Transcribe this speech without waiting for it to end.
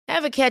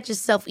Ever catch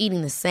yourself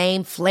eating the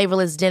same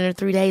flavorless dinner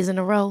 3 days in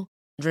a row?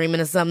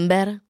 Dreaming of something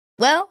better?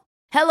 Well,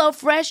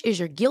 HelloFresh is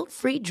your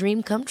guilt-free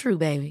dream come true,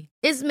 baby.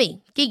 It's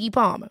me, Keke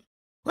Palmer.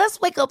 Let's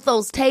wake up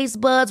those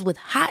taste buds with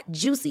hot,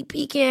 juicy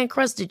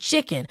pecan-crusted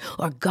chicken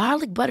or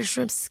garlic butter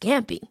shrimp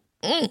scampi.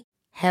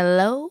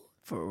 Hello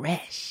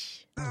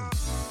Fresh.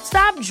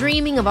 Stop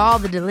dreaming of all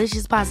the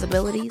delicious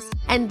possibilities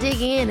and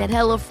dig in at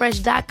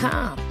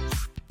HelloFresh.com.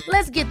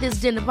 Let's get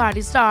this dinner party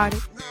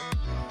started.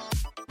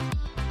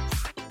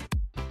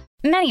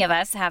 Many of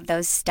us have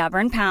those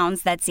stubborn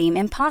pounds that seem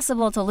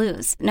impossible to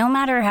lose, no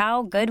matter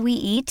how good we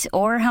eat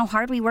or how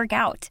hard we work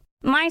out.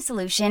 My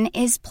solution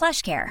is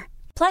PlushCare.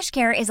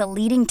 PlushCare is a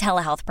leading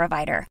telehealth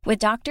provider with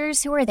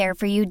doctors who are there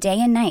for you day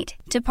and night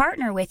to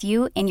partner with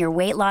you in your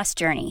weight loss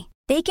journey.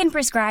 They can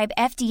prescribe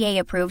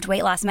FDA-approved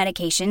weight loss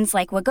medications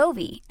like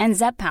Wegovy and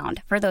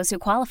Zepbound for those who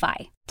qualify.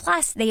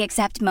 Plus, they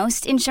accept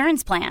most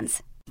insurance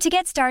plans. To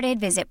get started,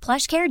 visit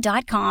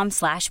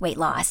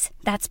plushcare.com/weightloss.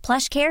 That's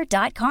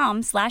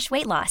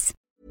plushcare.com/weightloss.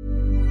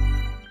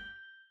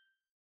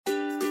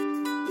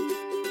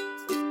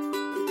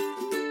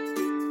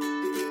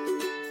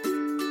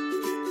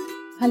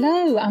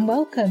 Hello and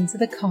welcome to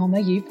the Calmer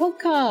You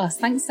podcast.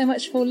 Thanks so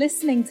much for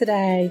listening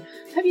today.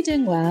 Hope you're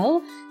doing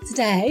well.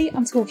 Today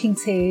I'm talking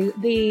to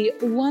the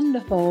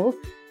wonderful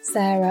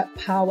Sarah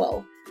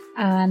Powell,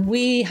 and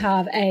we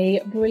have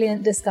a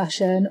brilliant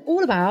discussion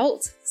all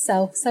about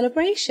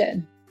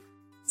self-celebration.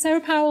 Sarah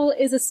Powell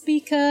is a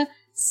speaker,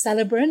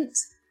 celebrant,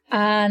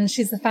 and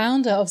she's the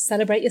founder of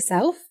Celebrate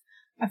Yourself,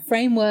 a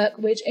framework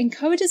which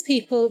encourages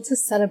people to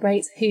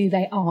celebrate who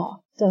they are.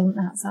 Doesn't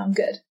that sound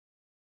good?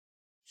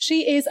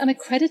 She is an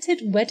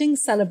accredited wedding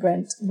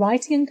celebrant,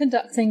 writing and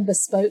conducting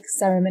bespoke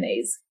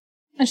ceremonies.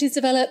 And she's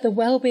developed the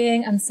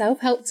wellbeing and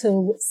self-help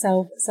tool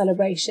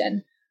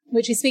Self-Celebration,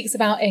 which she speaks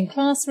about in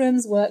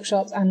classrooms,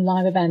 workshops and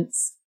live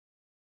events.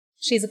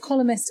 She's a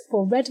columnist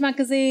for Red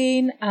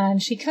Magazine,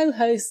 and she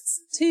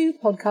co-hosts 2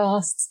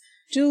 podcasts,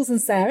 Jules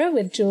and Sarah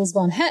with Jules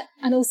Von Het,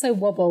 and also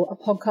Wobble, a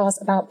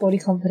podcast about body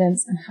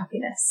confidence and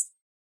happiness.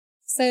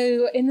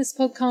 So in this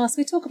podcast,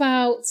 we talk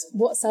about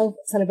what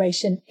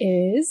self-celebration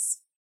is.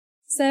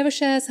 Sarah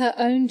shares her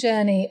own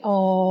journey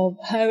of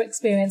her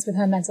experience with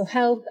her mental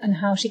health and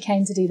how she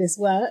came to do this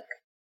work.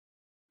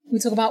 We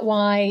talk about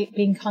why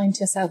being kind to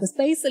yourself is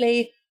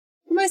basically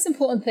the most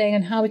important thing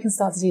and how we can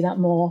start to do that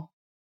more.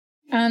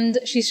 And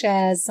she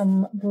shares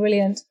some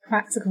brilliant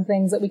practical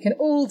things that we can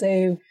all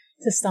do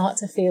to start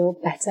to feel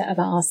better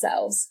about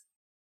ourselves.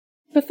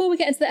 Before we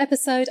get into the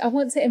episode, I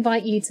want to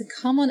invite you to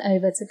come on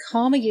over to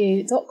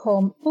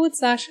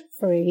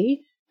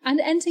calmeryou.com/free and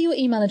enter your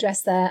email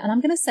address there, and I'm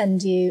going to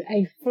send you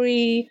a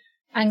free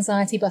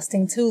anxiety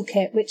busting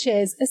toolkit, which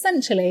is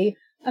essentially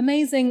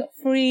amazing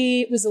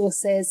free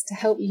resources to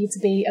help you to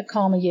be a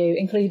calmer you,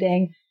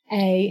 including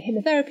a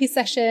hypnotherapy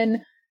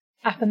session,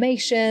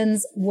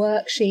 affirmations,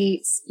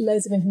 worksheets,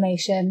 loads of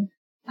information,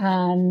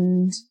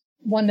 and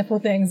wonderful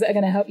things that are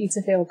going to help you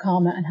to feel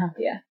calmer and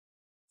happier.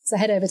 So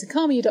head over to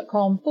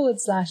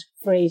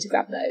calmeryou.com/free to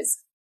grab those.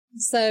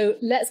 So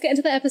let's get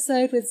into the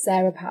episode with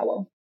Sarah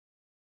Powell.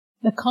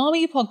 The Calmer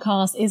You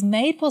podcast is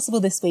made possible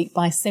this week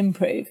by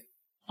Simprove.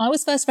 I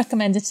was first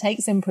recommended to take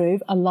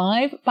Simprove, a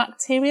live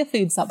bacteria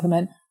food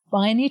supplement,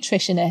 by a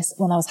nutritionist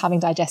when I was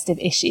having digestive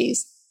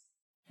issues.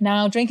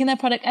 Now, drinking their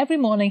product every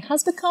morning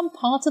has become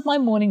part of my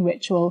morning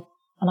ritual,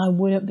 and I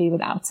wouldn't be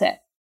without it.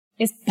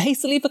 It's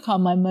basically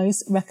become my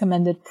most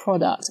recommended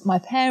product. My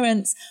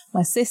parents,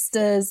 my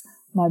sisters,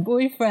 my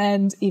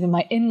boyfriend, even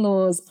my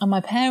in-laws, and my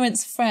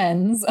parents'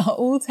 friends are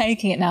all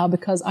taking it now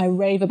because I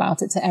rave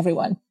about it to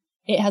everyone.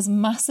 It has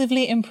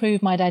massively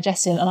improved my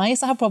digestion, and I used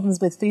to have problems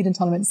with food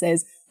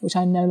intolerances, which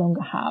I no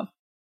longer have.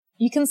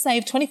 You can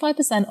save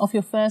 25% off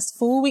your first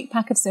 4-week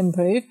pack of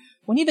Simprove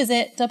when you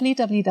visit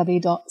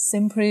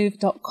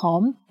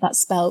www.simprove.com, that's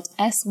spelled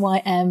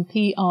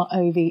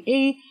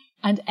SYMPROVE,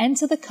 and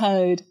enter the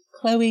code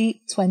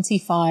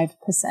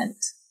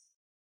Chloe25%.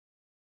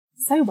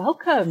 So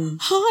welcome.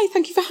 Hi,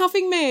 thank you for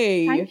having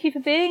me. Thank you for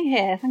being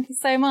here. Thank you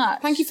so much.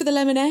 Thank you for the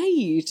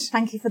lemonade.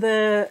 Thank you for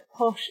the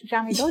posh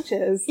jammy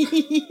dodgers.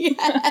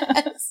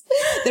 Yes.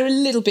 They're a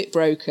little bit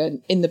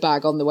broken in the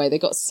bag on the way. They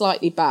got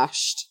slightly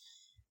bashed,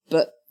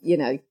 but, you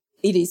know,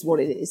 it is what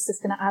it is.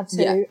 Just going to add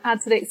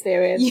to the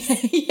experience.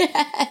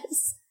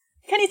 Yes.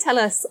 Can you tell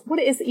us what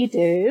it is that you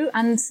do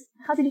and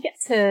how did you get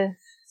to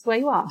where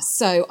you are?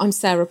 So I'm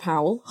Sarah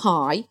Powell.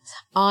 Hi.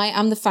 I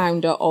am the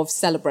founder of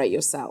Celebrate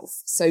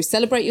Yourself. So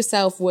Celebrate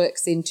Yourself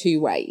works in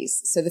 2 ways.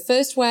 So the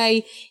first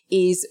way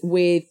is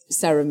with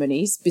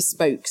ceremonies,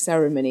 bespoke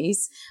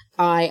ceremonies.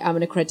 I am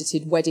an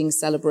accredited wedding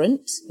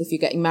celebrant. If you're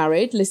getting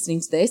married, listening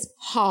to this,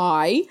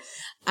 hi.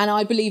 And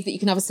I believe that you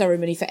can have a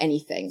ceremony for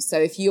anything. So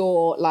if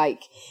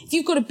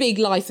you've got a big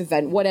life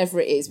event, whatever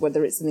it is,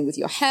 whether it's something with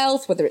your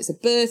health, whether it's a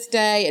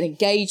birthday, an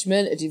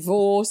engagement, a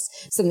divorce,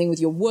 something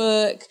with your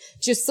work,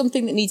 just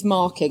something that needs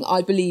marking,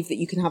 I believe that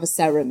you can have a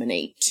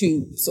ceremony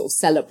to sort of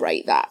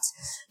celebrate that.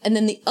 And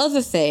then the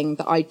other thing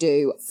that I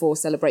do for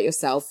Celebrate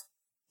Yourself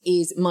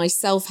is my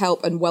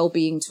self-help and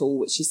well-being tool,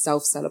 which is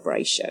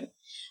self-celebration.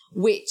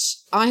 which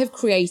I have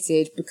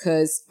created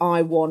because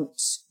I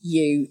want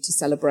you to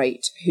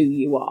celebrate who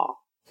you are,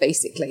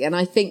 basically. And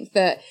I think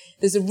that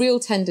there's a real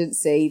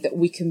tendency that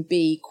we can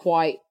be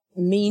quite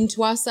mean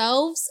to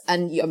ourselves.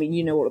 And I mean,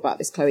 you know all about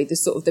this, Chloe, the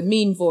sort of the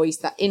mean voice,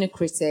 that inner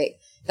critic,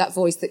 that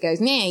voice that goes,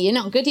 nah, you're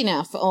not good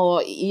enough,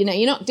 or, you know,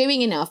 you're not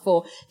doing enough,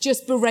 or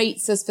just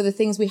berates us for the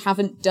things we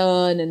haven't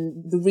done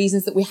and the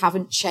reasons that we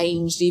haven't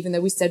changed, even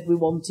though we said we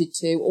wanted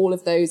to. All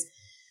of those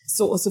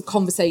sorts of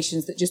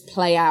conversations that just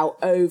play out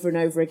over and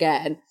over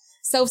again.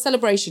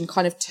 Self-celebration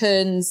kind of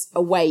turns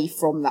away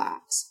from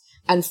that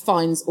and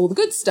finds all the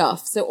good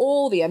stuff. So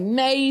all the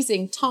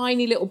amazing,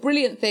 tiny little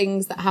brilliant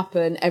things that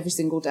happen every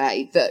single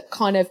day that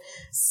kind of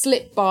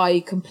slip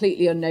by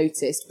completely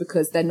unnoticed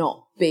because they're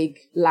not big,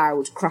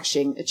 loud,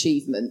 crashing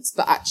achievements.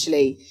 But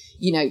actually,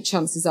 you know,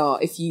 chances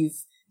are if you've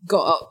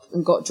got up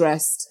and got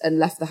dressed and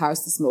left the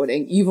house this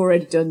morning, you've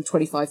already done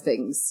 25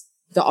 things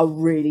that are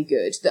really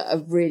good, that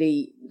are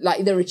really,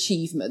 like, they're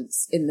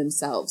achievements in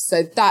themselves.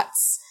 So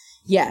that's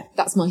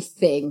my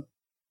thing.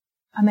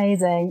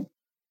 Amazing.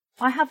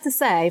 I have to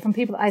say, from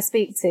people that I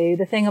speak to,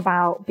 the thing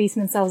about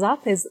beating themselves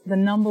up is the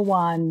number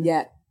one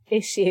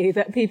issue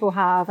that people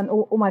have, and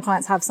all my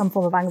clients have some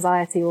form of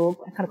anxiety or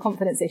kind of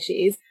confidence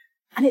issues,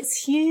 and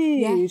it's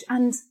huge. Yeah.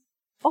 And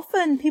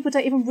often people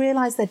don't even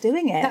realise they're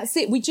doing it. That's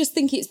it. We just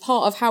think it's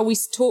part of how we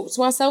talk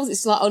to ourselves.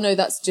 It's like, oh no,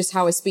 that's just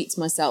how I speak to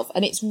myself.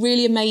 And it's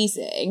really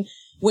amazing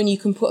when you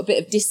can put a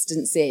bit of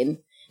distance in,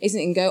 isn't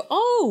it? And go,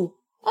 oh,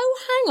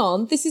 hang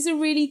on, this is a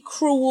really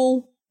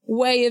cruel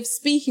way of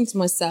speaking to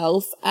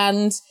myself,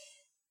 and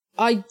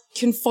I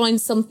can find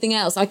something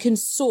else. I can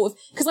sort of,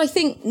 because I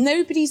think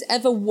nobody's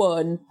ever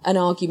won an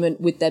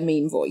argument with their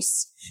mean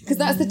voice, because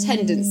that's the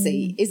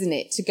tendency, isn't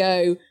it? To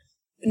go,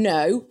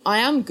 no, I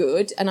am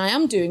good and I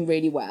am doing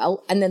really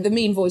well. And then the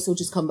mean voice will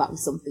just come back with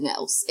something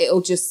else.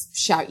 It'll just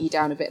shout you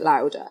down a bit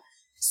louder.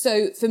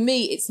 So for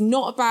me, it's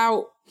not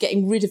about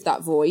getting rid of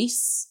that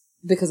voice,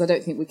 because I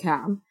don't think we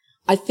can.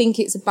 I think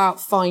it's about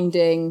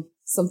finding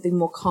something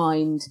more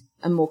kind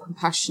and more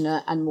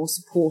compassionate and more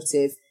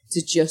supportive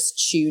to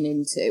just tune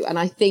into. And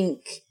I think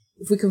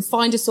if we can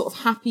find a sort of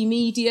happy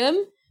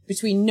medium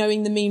between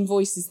knowing the mean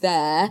voice is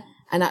there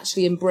and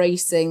actually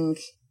embracing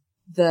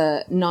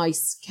the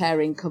nice,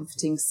 caring,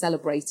 comforting,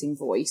 celebrating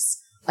voice,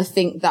 I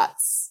think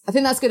that's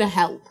going to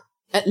help,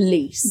 at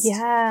least.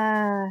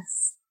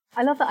 Yes.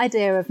 I love the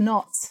idea of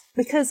not,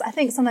 because I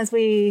think sometimes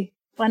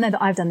I know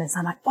that I've done this.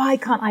 I'm like, why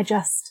can't I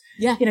just,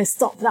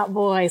 stop that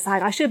voice?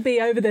 Like, I should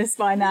be over this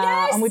by now.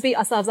 Yes. And we beat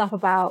ourselves up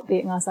about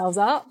beating ourselves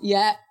up.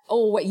 Yeah.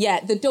 Oh, yeah.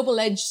 The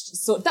double-edged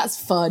sort.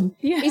 That's fun,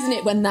 isn't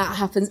it? When that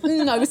happens.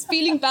 I was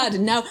feeling bad,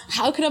 and now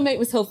how can I make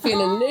myself feel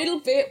a little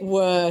bit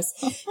worse?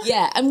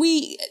 Yeah. And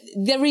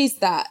there is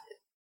that.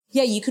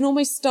 Yeah. You can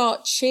almost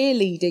start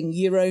cheerleading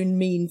your own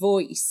mean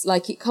voice.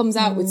 Like, it comes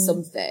out with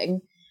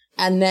something,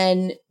 and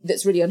then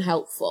that's really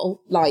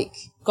unhelpful. Like,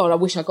 God, I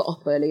wish I got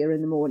up earlier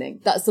in the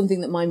morning. That's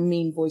something that my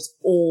mean voice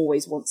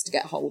always wants to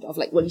get hold of.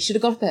 Like, well, you should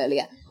have got up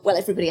earlier. Well,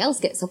 everybody else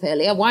gets up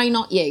earlier. Why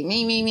not you?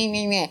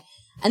 Me.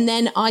 And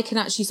then I can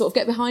actually sort of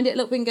get behind it a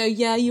little bit and go,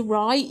 yeah, you're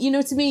right. You know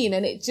what I mean?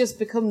 And it just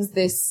becomes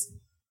this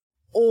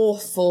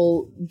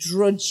awful,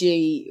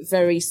 drudgy,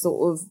 very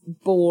sort of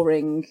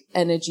boring,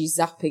 energy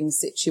zapping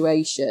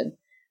situation.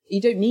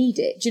 You don't need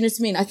it. Do you know what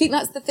I mean? I think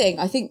that's the thing.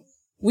 I think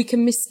we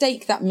can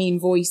mistake that mean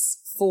voice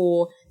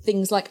for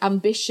things like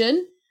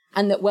ambition,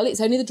 and that, well,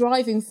 it's only the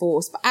driving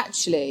force. But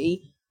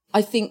actually,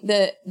 I think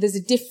that there's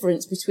a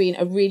difference between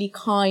a really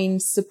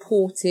kind,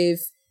 supportive,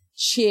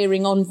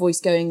 cheering on voice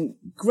going,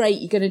 great,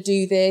 you're going to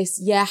do this.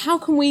 Yeah. How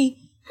can we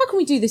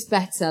do this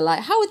better?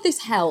 Like, how would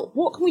this help?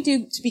 What can we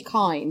do to be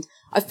kind?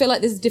 I feel like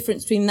there's a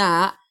difference between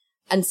that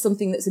and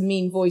something that's a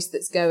mean voice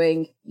that's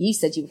going, you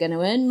said you were going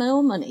to earn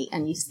more money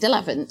and you still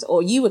haven't,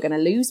 or you were going to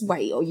lose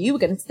weight, or you were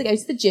going to go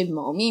to the gym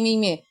more.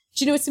 Me.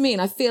 Do you know what I mean?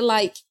 I feel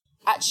like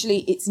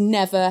actually it's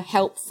never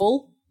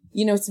helpful.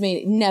 You know what I mean?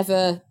 It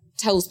never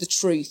tells the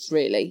truth,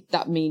 really,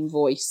 that mean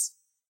voice.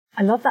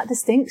 I love that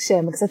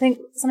distinction, because I think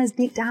sometimes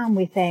deep down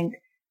we think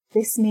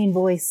this mean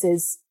voice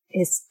is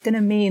going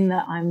to mean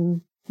that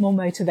I'm more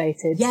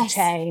motivated to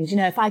change.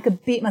 If I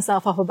could beat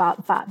myself up about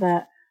the fact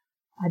that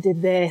I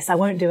did this, I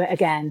won't do it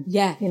again.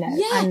 Yeah.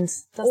 And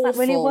does that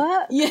really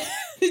work? Yeah.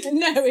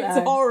 No,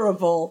 it's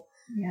horrible.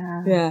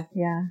 Yeah.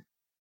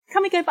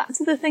 Can we go back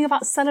to the thing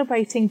about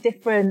celebrating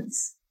different,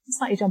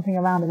 slightly jumping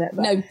around a bit,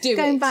 but no,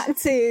 going back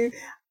to,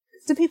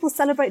 do people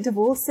celebrate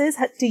divorces?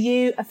 Do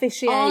you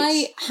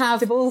officiate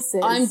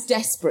divorces? I'm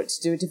desperate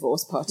to do a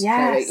divorce party,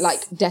 Chloe,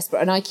 like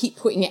desperate. And I keep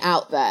putting it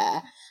out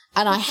there,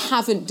 and I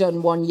haven't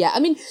done one yet. I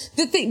mean,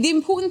 the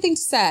important thing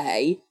to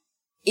say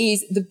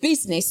is the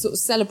business, sort of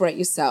celebrate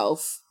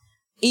yourself.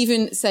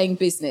 Even saying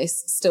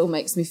business still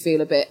makes me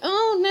feel a bit,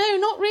 oh no,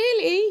 not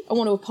really. I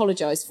want to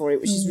apologise for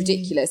it, which is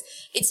ridiculous.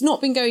 It's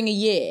not been going a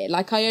year.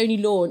 Like, I only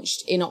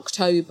launched in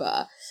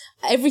October.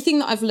 Everything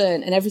that I've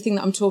learned and everything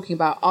that I'm talking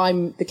about,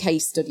 I'm the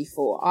case study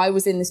for. I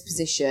was in this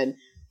position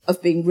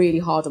of being really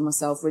hard on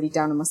myself, really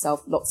down on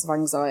myself, lots of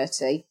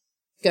anxiety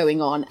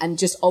going on, and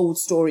just old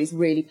stories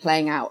really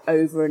playing out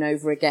over and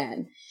over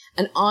again.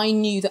 And I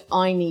knew that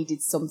I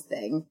needed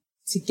something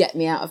to get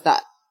me out of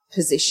that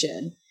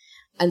position.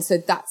 And so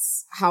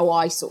that's how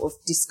I sort of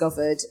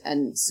discovered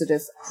and sort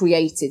of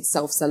created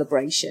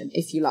self-celebration,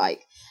 if you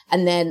like.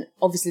 And then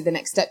obviously the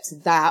next step to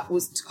that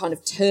was to kind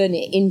of turn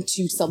it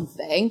into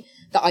something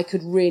that I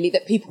could really,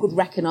 that people could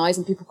recognize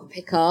and people could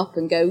pick up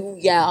and go, "Ooh,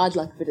 yeah, I'd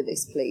like a bit of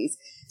this, please."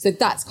 So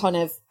that's kind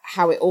of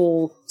how it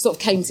all sort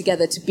of came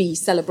together to be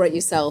Celebrate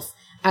Yourself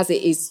as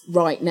it is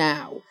right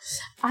now.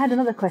 I had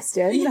another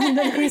question,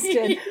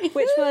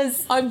 which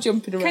was, I'm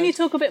jumping around. Can you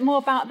talk a bit more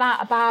about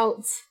that,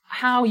 about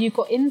how you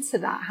got into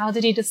that? How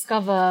did you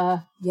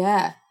discover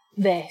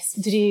this?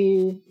 Did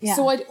you... Yeah.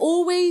 So I'd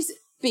always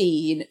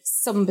been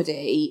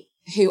somebody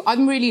who,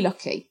 I'm really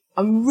lucky.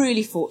 I'm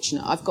really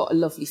fortunate. I've got a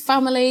lovely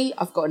family.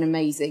 I've got an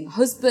amazing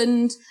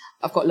husband.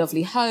 I've got a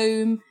lovely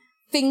home.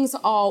 Things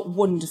are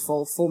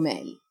wonderful for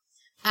me.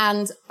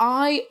 And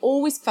I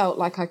always felt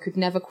like I could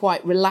never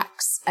quite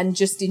relax and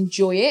just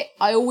enjoy it.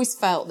 I always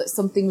felt that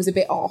something was a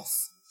bit off.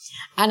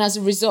 And as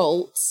a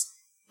result,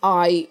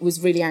 I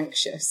was really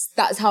anxious.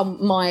 That's how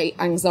my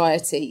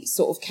anxiety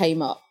sort of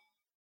came up.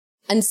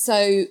 And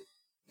so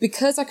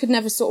because I could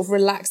never sort of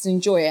relax and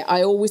enjoy it,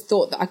 I always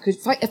thought that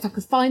if I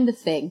could find the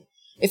thing,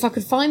 if I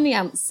could find the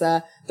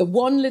answer, the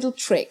one little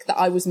trick that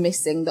I was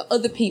missing, that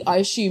I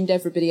assumed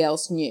everybody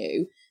else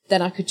knew,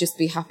 then I could just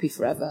be happy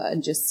forever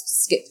and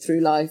just skip through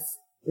life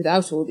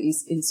without all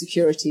these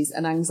insecurities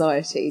and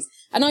anxieties.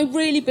 And I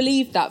really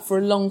believed that for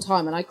a long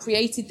time. And I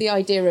created the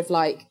idea of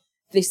like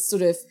this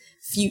sort of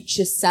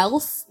future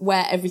self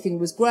where everything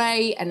was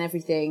grey and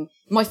everything,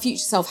 my future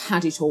self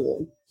had it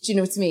all. Do you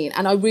know what I mean?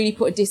 And I really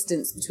put a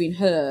distance between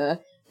her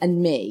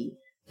and me.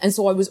 And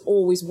so I was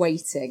always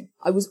waiting.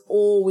 I was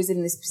always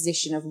in this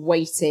position of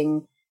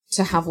waiting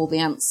to have all the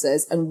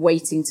answers and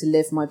waiting to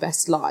live my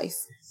best life.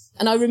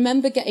 And I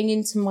remember getting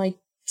into my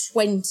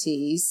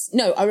 20s.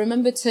 No, I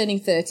remember turning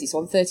 30. So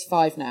I'm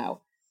 35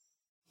 now.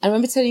 I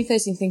remember turning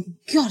 30 and thinking,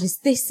 God, is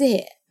this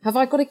it? Have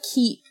I got to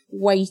keep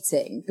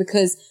waiting?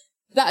 Because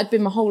that had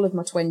been my whole of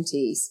my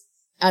 20s.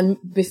 And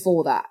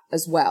before that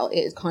as well,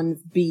 it had kind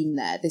of been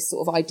there, this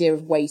sort of idea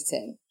of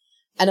waiting.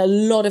 And a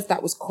lot of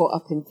that was caught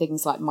up in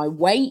things like my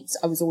weight.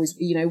 I was always,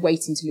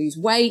 waiting to lose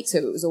weight. So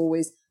it was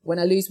always, when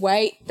I lose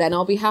weight, then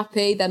I'll be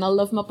happy. Then I'll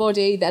love my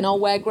body. Then I'll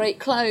wear great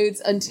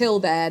clothes. Until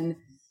then,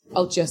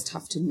 I'll just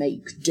have to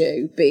make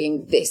do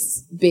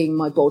being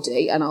my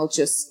body. And I'll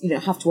just,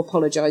 have to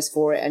apologize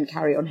for it and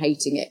carry on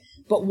hating it.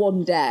 But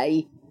one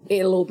day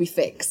it'll all be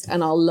fixed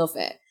and I'll love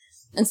it.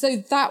 And so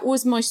that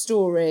was my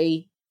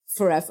story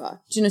forever.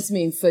 Do you know what I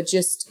mean? For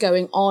just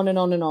going on and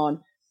on and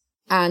on.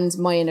 And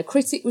my inner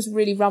critic was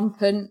really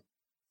rampant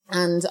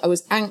and I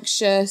was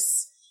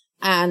anxious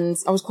and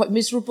I was quite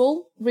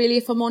miserable, really,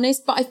 if I'm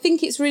honest. But I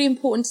think it's really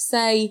important to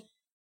say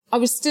I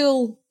was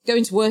still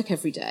going to work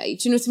every day.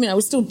 Do you know what I mean? I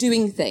was still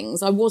doing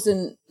things. I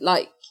wasn't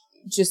like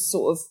just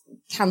sort of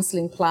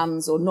cancelling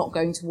plans or not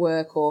going to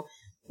work or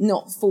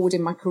not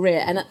forwarding my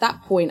career. And at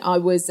that point, I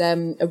was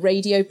a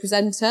radio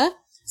presenter.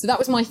 So that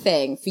was my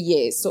thing for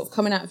years. Sort of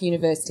coming out of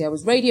university, I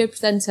was radio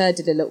presenter,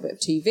 did a little bit of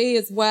TV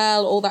as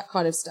well, all that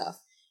kind of stuff.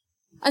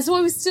 And so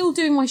I was still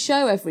doing my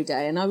show every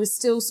day and I was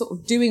still sort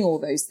of doing all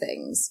those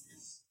things.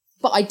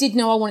 But I did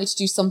know I wanted to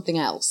do something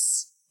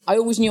else. I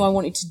always knew I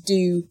wanted to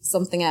do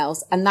something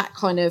else. And that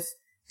kind of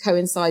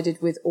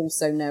coincided with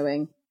also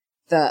knowing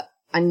that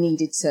I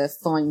needed to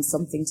find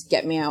something to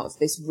get me out of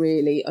this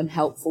really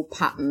unhelpful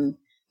pattern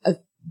of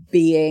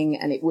being.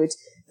 And it would,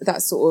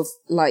 that sort of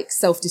like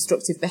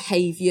self-destructive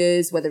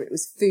behaviours, whether it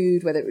was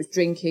food, whether it was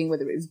drinking,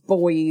 whether it was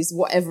boys,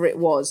 whatever it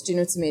was. Do you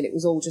know what I mean? It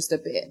was all just a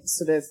bit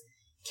sort of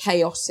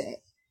chaotic.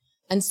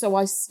 And so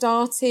I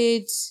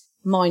started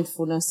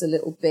mindfulness a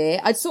little bit.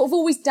 I'd sort of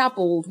always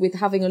dabbled with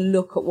having a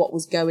look at what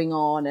was going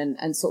on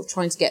and sort of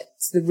trying to get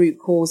to the root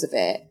cause of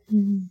it.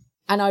 Mm-hmm.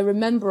 And I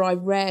remember I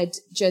read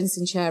Jen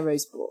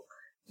Sincero's book,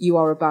 You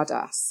Are a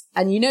Badass.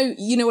 And you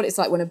know what it's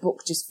like when a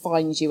book just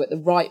finds you at the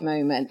right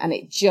moment and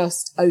it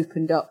just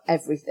opened up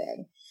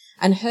everything.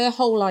 And her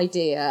whole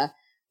idea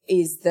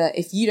is that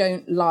if you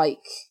don't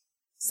like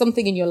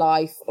something in your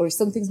life or if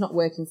something's not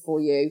working for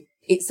you,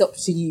 it's up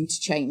to you to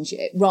change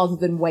it rather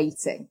than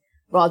waiting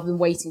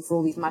for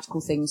all these magical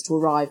things to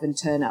arrive and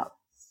turn up.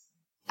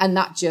 And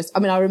that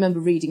I remember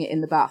reading it in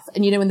the bath.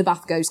 And when the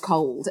bath goes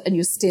cold and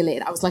you're still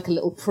in, I was like a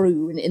little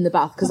prune in the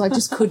bath because I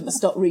just couldn't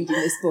stop reading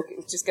this book. It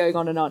was just going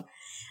on and on.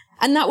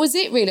 And that was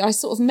it really. I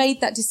sort of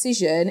made that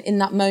decision in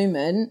that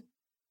moment.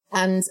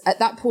 And at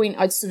that point,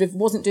 I sort of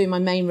wasn't doing my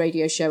main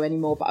radio show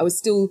anymore, but I was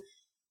still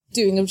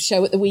doing a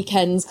show at the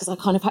weekends because I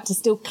kind of had to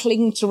still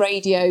cling to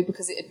radio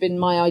because it had been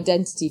my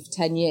identity for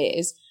 10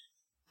 years.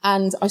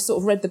 And I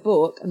sort of read the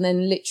book and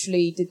then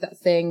literally did that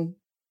thing,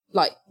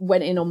 like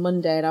went in on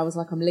Monday and I was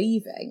like, I'm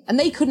leaving. And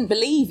they couldn't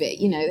believe it.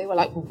 They were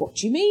like, well, what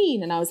do you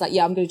mean? And I was like,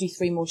 yeah, I'm going to do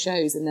 3 more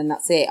shows and then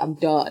that's it. I'm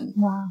done.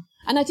 Wow.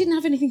 And I didn't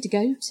have anything to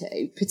go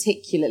to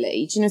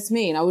particularly. Do you know what I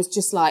mean? I was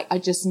just like, I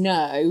just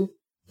know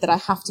that I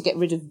have to get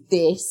rid of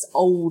this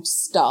old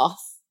stuff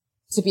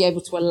to be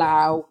able to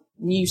allow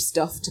new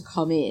stuff to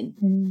come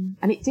in.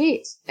 And it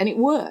did. And it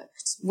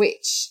worked,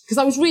 because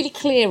I was really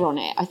clear on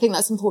it. I think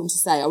that's important to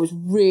say. I was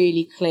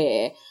really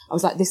clear. I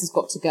was like, this has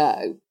got to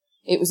go.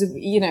 It was,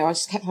 I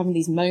just kept having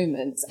these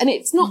moments. And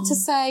it's not to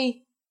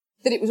say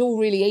that it was all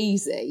really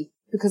easy,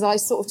 because I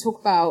sort of talk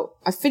about,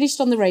 I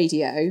finished on the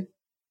radio,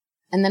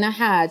 and then I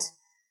had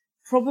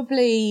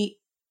probably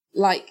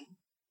like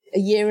a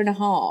year and a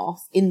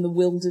half in the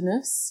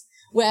wilderness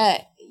where,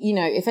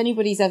 if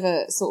anybody's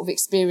ever sort of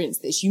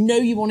experienced this, you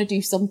want to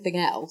do something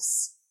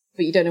else,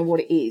 but you don't know what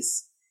it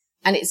is.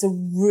 And it's a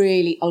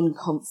really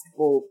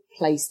uncomfortable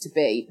place to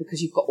be,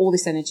 because you've got all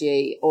this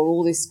energy or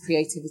all this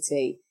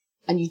creativity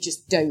and you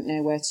just don't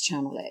know where to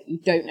channel it. You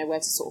don't know where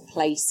to sort of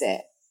place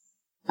it.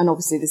 And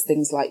obviously there's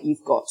things like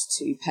you've got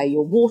to pay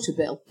your water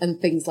bill and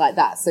things like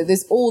that. So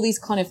there's all these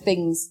kind of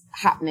things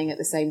happening at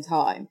the same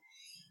time.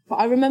 But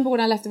I remember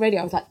when I left the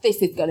radio, I was like,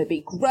 this is going to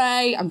be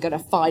great. I'm going to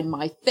find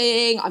my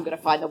thing. I'm going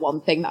to find the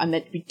one thing that I'm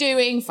meant to be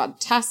doing.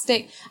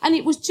 Fantastic. And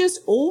it was just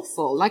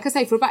awful. Like I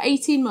say, for about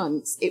 18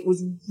 months, it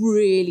was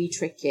really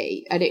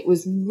tricky and it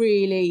was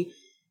really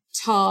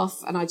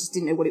tough. And I just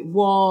didn't know what it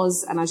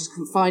was. And I just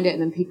couldn't find it.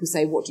 And then people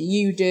say, what do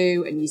you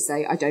do? And you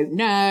say, I don't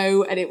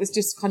know. And it was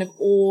just kind of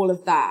all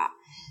of that.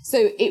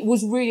 So it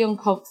was really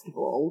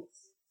uncomfortable.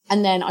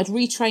 And then I'd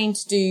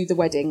retrained to do the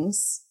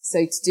weddings. So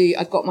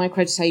I'd got my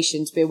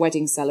accreditation to be a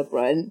wedding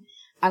celebrant.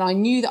 And I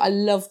knew that I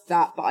loved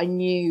that, but I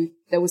knew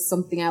there was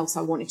something else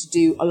I wanted to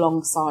do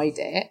alongside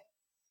it.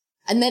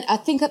 And then I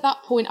think at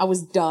that point I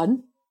was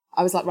done.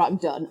 I was like, right, I'm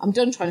done. I'm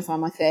done trying to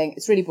find my thing.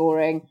 It's really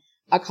boring.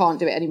 I can't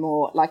do it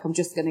anymore. Like, I'm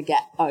just going to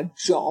get a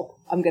job.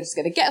 I'm just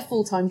going to get a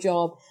full-time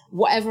job.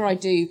 Whatever I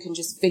do can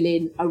just fill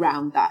in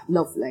around that.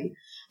 Lovely.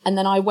 And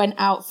then I went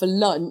out for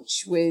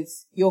lunch with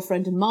your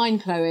friend of mine,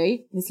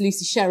 Chloe, Miss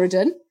Lucy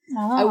Sheridan.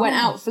 Oh. I went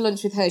out for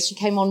lunch with her. She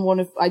came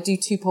on I do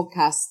 2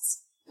 podcasts,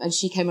 and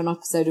she came on an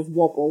episode of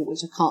Wobble,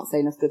 which I can't say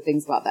enough good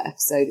things about that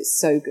episode. It's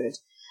so good.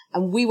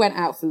 And we went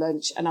out for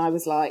lunch and I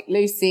was like,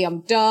 Lucy,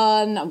 I'm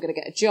done. I'm going to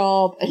get a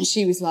job. And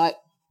she was like,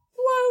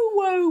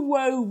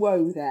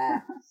 whoa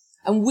there.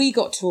 And we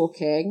got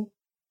talking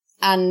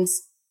and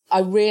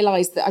I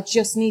realized that I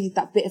just needed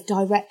that bit of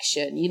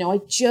direction. I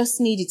just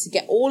needed to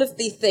get all of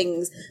these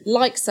things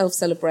like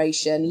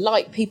self-celebration,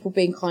 like people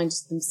being kind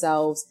to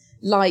themselves,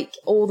 like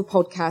all the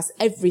podcasts,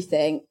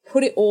 everything,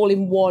 put it all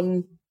in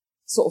one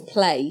sort of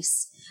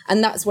place.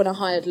 And that's when I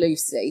hired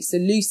Lucy. So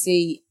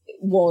Lucy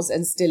was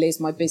and still is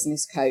my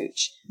business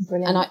coach.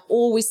 Brilliant. And I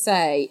always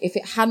say, if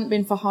it hadn't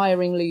been for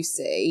hiring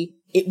Lucy,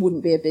 it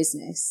wouldn't be a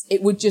business.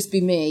 It would just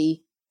be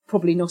me,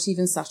 probably not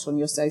even sat on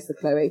your sofa,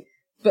 Chloe,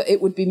 but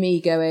it would be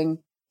me going,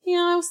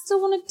 I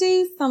still want to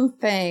do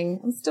something.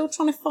 I'm still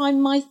trying to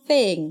find my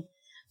thing.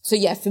 So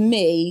yeah, for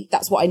me,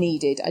 that's what I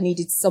needed. I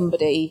needed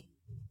somebody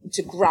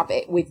to grab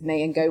it with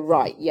me and go,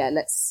 right, yeah,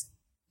 let's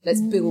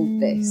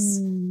build this.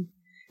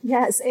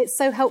 Yes, it's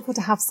so helpful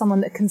to have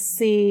someone that can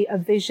see a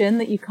vision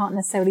that you can't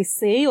necessarily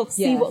see, or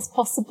see what's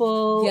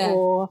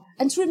possible,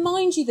 and to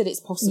remind you that it's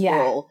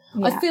possible.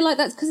 Yeah. I feel like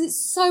that's because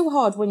it's so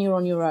hard when you're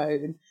on your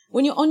own.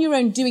 When you're on your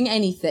own doing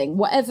anything,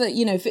 whatever,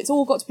 if it's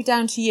all got to be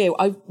down to you,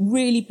 I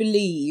really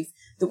believe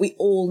that we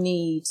all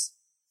need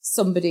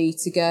somebody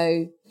to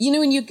go,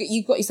 when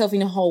you've got yourself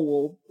in a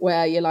hole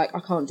where you're like, I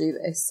can't do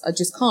this. I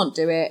just can't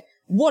do it.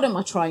 What am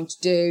I trying to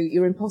do?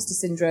 Your imposter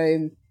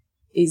syndrome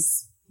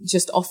is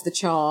just off the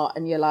chart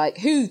and you're like,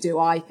 who do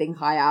I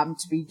think I am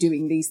to be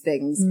doing these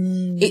things?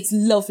 It's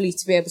lovely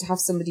to be able to have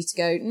somebody to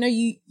go, no,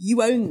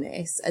 you own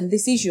this and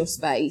this is your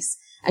space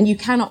and you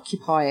can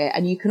occupy it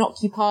and you can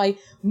occupy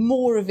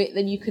more of it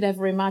than you could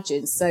ever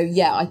imagine. So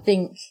yeah, I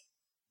think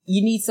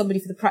you need somebody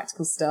for the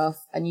practical stuff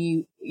and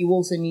you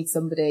also need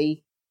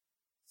somebody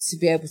to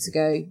be able to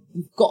go,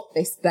 you've got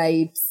this,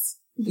 babes.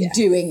 You're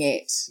doing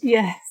it.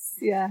 Yes.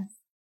 Yeah.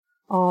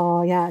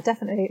 Oh yeah,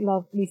 definitely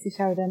love Lucy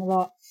Sheridan a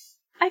lot.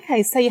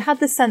 Okay, so you had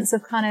this sense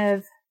of kind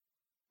of,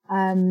 what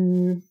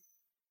am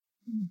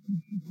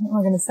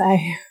I going to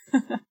say?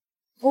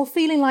 Or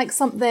feeling like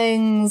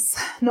something's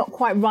not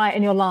quite right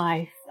in your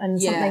life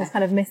and something's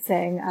kind of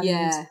missing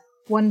and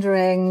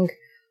wondering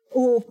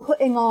or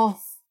putting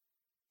off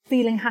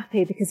feeling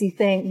happy because you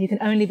think you can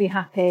only be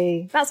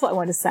happy. That's what I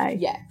wanted to say.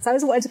 Yeah. So I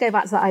just wanted to go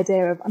back to that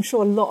idea of, I'm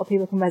sure a lot of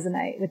people can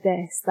resonate with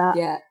this,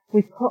 that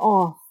we put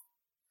off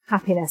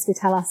happiness. We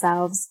tell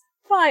ourselves,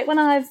 right, when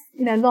I've,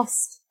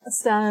 lost a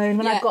stone,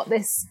 when I've got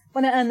this,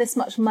 when I earn this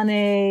much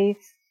money,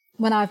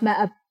 when I've met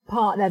a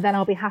partner, then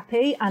I'll be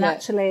happy. And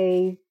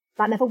actually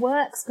that never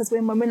works, because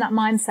when we're in that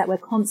mindset, we're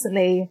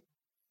constantly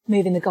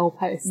moving the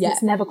goalposts.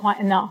 It's never quite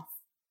enough.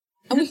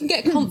 And we can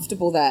get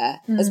comfortable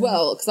there as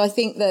well, because I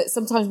think that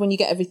sometimes when you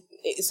get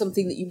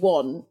something that you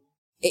want,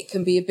 it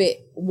can be a bit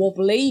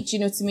wobbly. Do you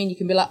know what I mean? You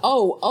can be like,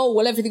 oh,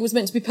 well, everything was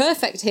meant to be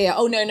perfect here.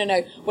 Oh,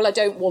 no. Well, I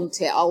don't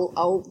want it.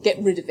 I'll get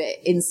rid of it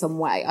in some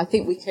way. I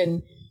think we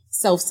can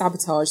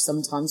self-sabotage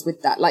sometimes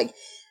with that. Like,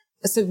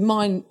 so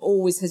mine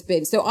always has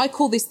been, so I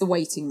call this the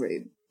waiting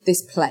room,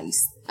 this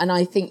place. And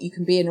I think you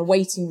can be in a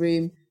waiting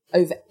room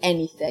over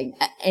anything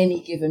at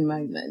any given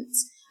moment.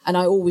 And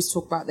I always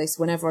talk about this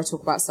whenever I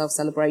talk about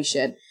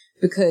self-celebration,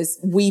 because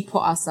we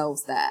put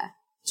ourselves there.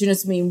 Do you know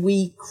what I mean?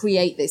 We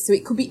create this. So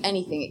it could be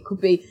anything. It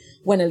could be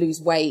when I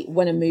lose weight,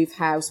 when I move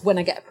house, when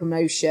I get a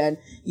promotion,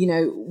 you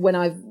know, when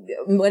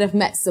I've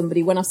met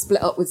somebody, when I've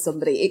split up with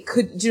somebody. It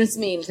could, do you know what I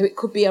mean? So it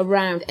could be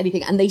around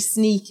anything, and they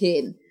sneak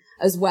in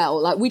as well.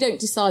 Like, we don't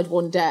decide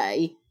one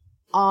day,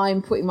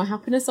 I'm putting my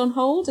happiness on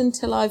hold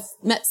until I've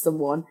met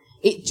someone.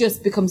 It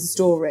just becomes a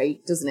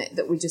story, doesn't it?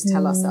 That we just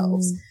tell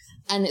ourselves.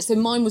 And so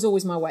mine was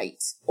always my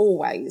weight,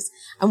 always.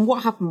 And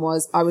what happened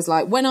was, I was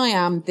like, when I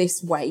am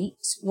this weight,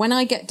 when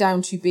I get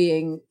down to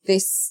being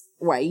this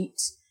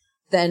weight,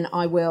 then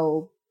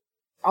I'll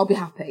be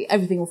happy.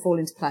 Everything will fall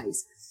into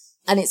place.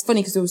 And it's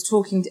funny because I was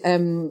talking,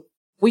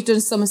 we've done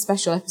a summer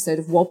special episode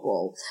of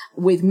Wobble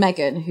with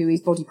Megan, who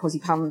is Body Posy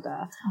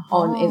Panda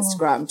on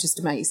Instagram. Just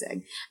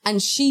amazing.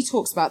 And she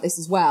talks about this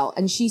as well.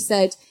 And she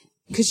said,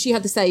 because she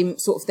had the same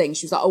sort of thing.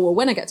 She was like, oh, well,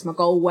 when I get to my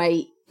goal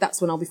weight,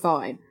 that's when I'll be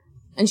fine.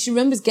 And she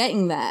remembers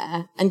getting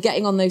there and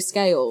getting on those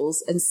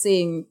scales and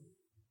seeing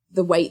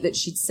the weight that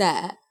she'd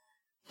set.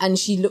 And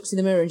she looked in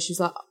the mirror and she was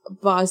like,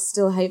 but I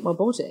still hate my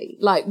body.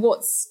 Like,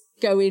 what's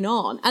going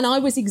on? And I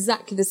was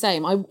exactly the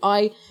same.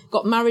 I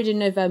got married in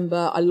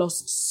November. I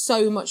lost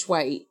so much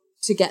weight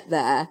to get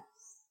there.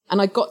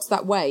 And I got to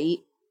that weight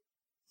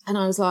and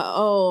I was like,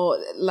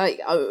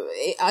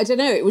 I don't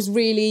know. It was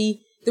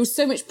really, there was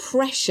so much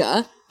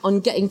pressure on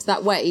getting to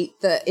that weight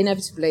that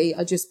inevitably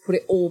I just put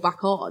it all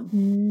back on. Do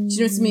you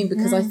know what I mean?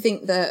 Because I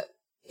think that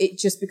it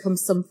just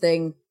becomes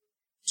something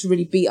to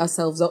really beat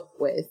ourselves up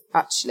with,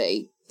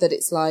 actually, that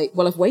it's like,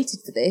 well, I've waited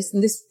for this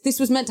and this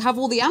was meant to have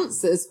all the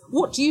answers.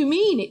 What do you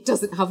mean it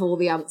doesn't have all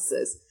the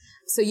answers?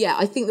 So yeah,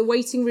 I think the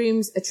waiting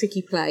room's a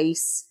tricky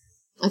place.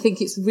 I think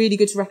it's really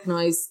good to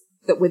recognise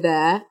that we're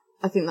there.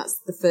 I think that's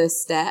the first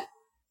step.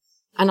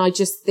 And I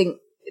just think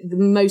the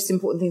most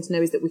important thing to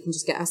know is that we can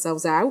just get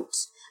ourselves out.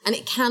 And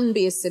it can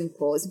be as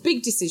simple. It's a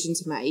big decision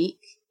to make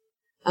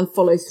and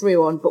follow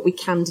through on, but we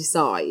can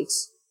decide.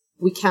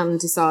 We can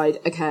decide,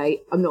 okay,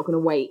 I'm not going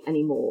to wait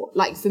anymore.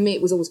 Like, for me,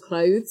 it was always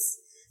clothes.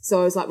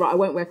 So I was like, right, I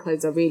won't wear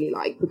clothes I really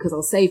like because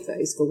I'll save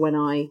those for when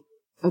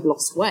I've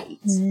lost weight.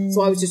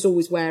 So I was just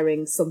always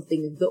wearing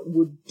something that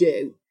would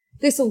do.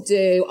 This'll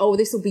do. Oh,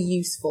 this'll be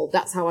useful.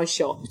 That's how I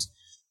shopped.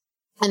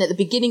 And at the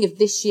beginning of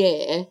this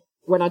year,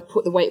 when I'd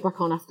put the weight back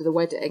on after the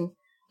wedding,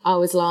 I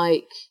was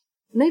like,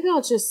 maybe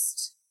I'll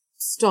just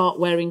start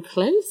wearing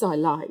clothes I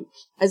like.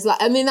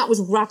 That was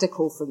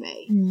radical for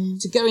me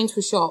to go into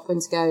a shop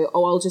and to go,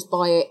 oh, I'll just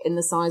buy it in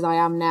the size I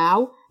am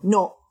now,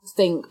 not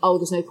think, oh,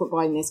 there's no point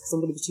buying this because I'm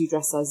going to be 2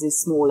 dress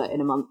sizes smaller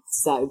in a month,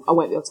 so I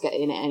won't be able to get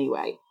in it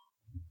anyway.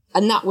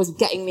 And that was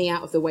getting me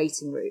out of the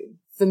waiting room.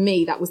 For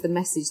me, that was the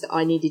message that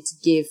I needed to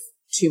give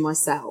to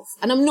myself.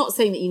 And I'm not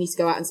saying that you need to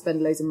go out and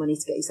spend loads of money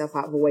to get yourself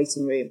out of a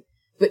waiting room,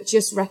 but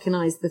just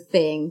recognise the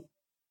thing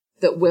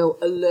that will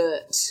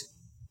alert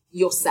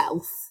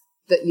yourself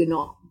that you're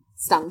not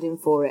standing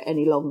for it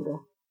any longer.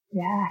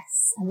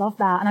 Yes, I love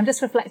that. And I'm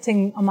just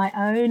reflecting on my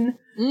own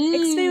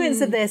experience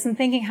of this and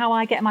thinking how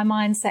I get my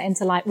mindset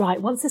into like, right,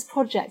 once this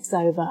project's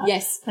over,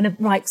 yes, I'm going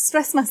to like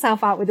stress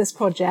myself out with this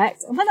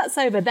project. And when that's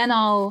over, then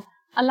I'll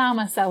allow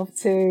myself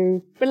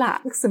to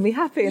relax and be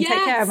happy and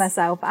take care of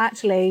myself.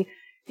 Actually,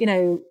 you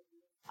know,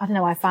 I don't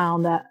know, I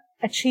found that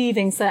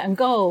achieving certain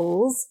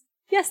goals,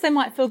 yes, they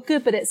might feel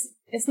good, but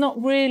it's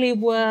not really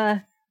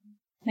worth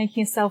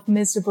making yourself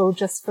miserable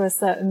just for a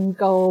certain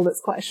goal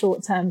that's quite a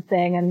short-term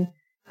thing. And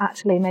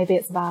actually, maybe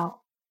it's about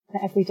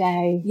the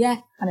everyday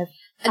kind of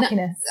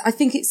happiness. And I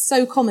think it's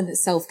so common that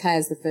self-care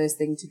is the first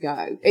thing to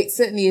go. It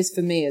certainly is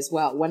for me as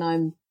well. When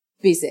I'm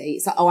busy,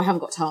 it's like, oh, I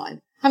haven't got time.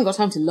 I haven't got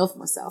time to love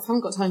myself. I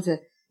haven't got time to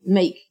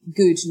make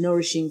good,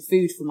 nourishing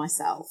food for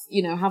myself.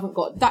 You know, I haven't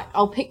got that.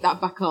 I'll pick that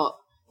back up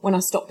when I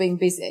stop being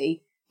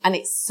busy. And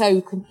it's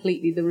so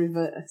completely the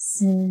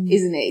reverse,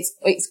 isn't it?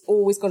 It's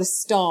always got to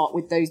start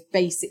with those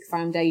basic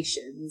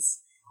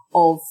foundations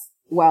of,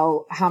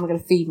 well, how am I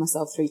going to feed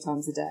myself 3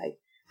 times a day?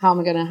 How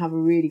am I going to have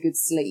a really good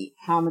sleep?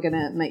 How am I going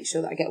to make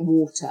sure that I get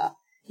water?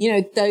 You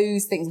know,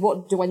 those things.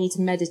 What do I need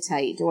to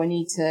meditate?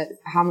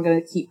 How am I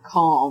going to keep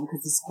calm?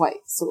 Because it's quite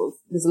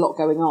there's a lot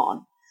going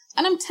on.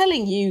 And I'm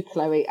telling you,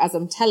 Chloe, as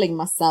I'm telling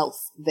myself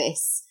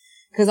this,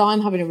 because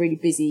I'm having a really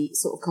busy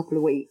sort of couple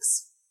of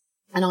weeks.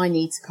 And I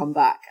need to come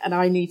back and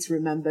I need to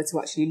remember to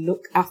actually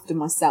look after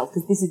myself,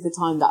 because this is the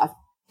time that I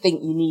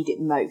think you need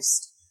it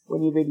most,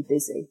 when you're really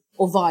busy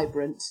or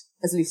vibrant,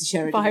 as Lucy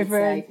Sheridan would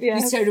say.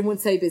 Yes. Lucy Sheridan wouldn't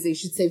say busy,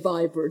 she'd say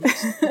vibrant.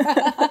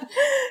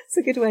 It's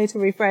a good way to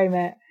reframe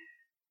it.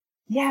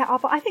 Yeah,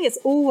 but I think it's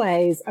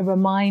always a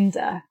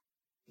reminder.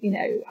 You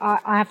know,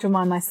 I have to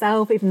remind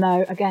myself, even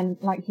though, again,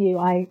 like you,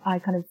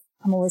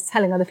 I'm always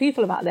telling other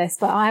people about this,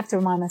 but I have to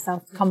remind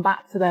myself to come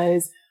back to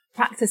those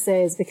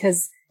practices,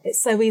 because it's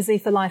so easy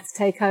for life to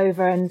take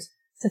over and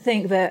to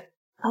think that,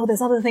 oh,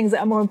 there's other things that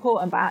are more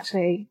important, but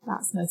actually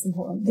that's most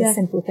important. The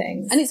simple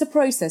things. And it's a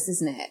process,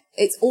 isn't it?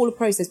 It's all a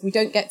process. We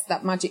don't get to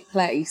that magic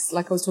place,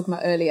 like I was talking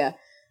about earlier,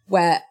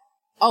 where,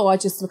 oh, I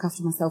just look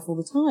after myself all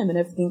the time and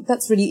everything.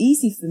 That's really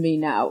easy for me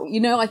now. You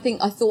know, I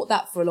thought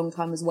that for a long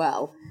time as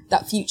well.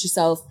 That future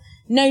self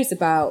knows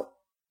about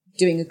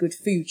doing a good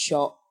food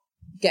shop,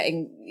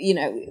 getting,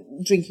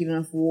 drinking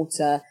enough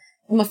water.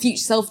 My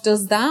future self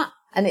does that.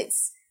 And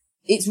it's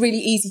really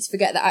easy to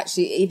forget that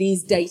actually it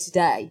is day to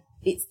day.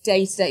 It's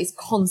day to day. It's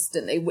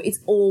constantly. It's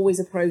always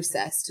a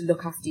process to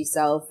look after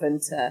yourself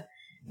and to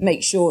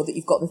make sure that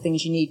you've got the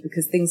things you need,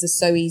 because things are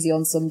so easy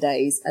on some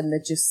days and they're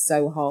just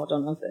so hard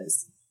on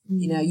others.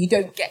 You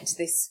don't get to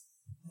this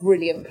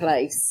brilliant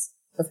place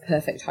of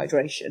perfect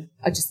hydration.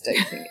 I just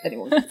don't think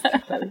anyone gets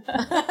that, Chloe.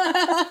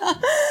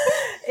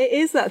 It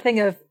is that thing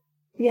of,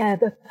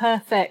 the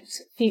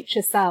perfect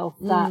future self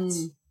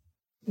that,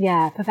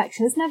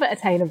 perfection is never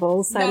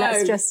attainable. So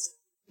let's just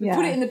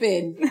put it in the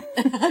bin.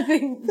 I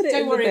think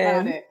don't worry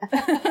about it.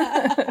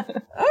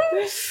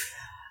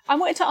 I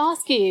wanted to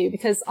ask you,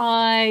 because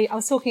I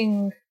was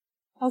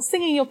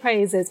singing your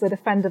praises with a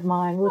friend of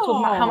mine. We were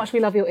talking about how much we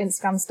love your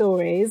Instagram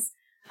stories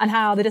and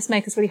how they just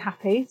make us really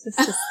happy just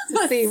to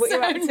see what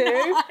you're up to.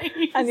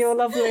 Nice. And your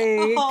lovely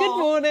good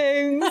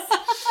mornings.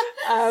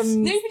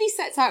 Nobody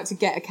sets out to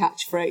get a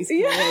catchphrase.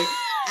 Yeah.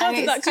 How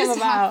did that come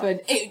about?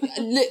 Happened.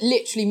 It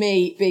literally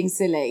me being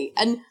silly.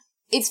 And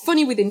it's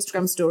funny with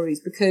Instagram stories,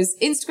 because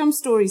Instagram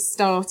stories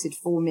started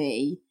for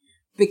me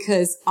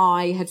because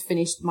I had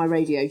finished my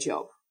radio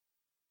job.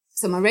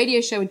 So my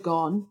radio show had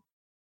gone,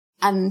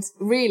 and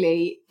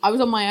really I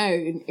was on my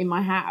own in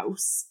my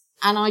house,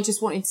 and I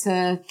just wanted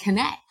to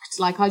connect.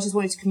 Like, I just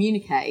wanted to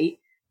communicate.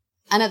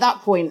 And at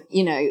that point,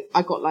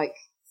 I got like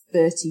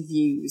 30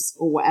 views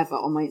or whatever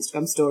on my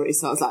Instagram story.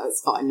 So I was like,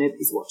 it's fine.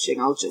 Nobody's watching.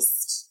 I'll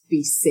just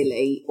be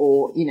silly,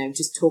 or,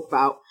 just talk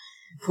about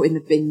putting the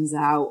bins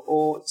out,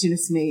 or do you know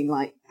what I mean?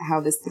 Like how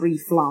there's 3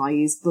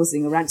 flies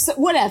buzzing around. So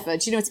whatever.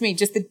 Do you know what I mean?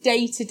 Just the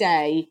day to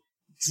day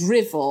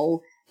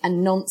drivel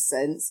and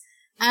nonsense.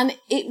 And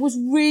it was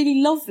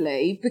really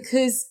lovely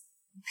because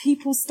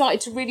people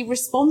started to really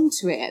respond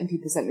to it, and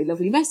people sent me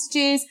lovely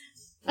messages.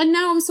 And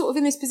now I'm sort of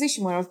in this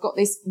position where I've got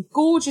this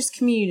gorgeous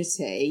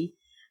community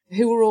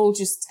who are all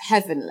just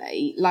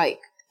heavenly,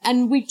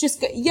 and we've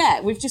just got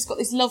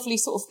this lovely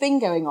sort of thing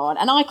going on.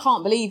 And I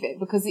can't believe it,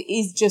 because it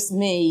is just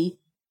me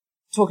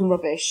talking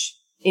rubbish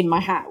in my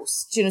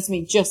house. Do you know what I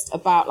mean? Just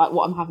about like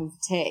what I'm having for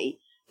tea.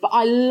 But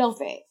I love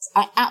it.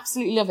 I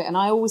absolutely love it. And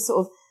I always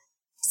sort of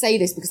say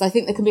this because I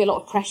think there can be a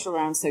lot of pressure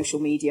around social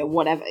media,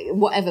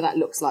 whatever that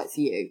looks like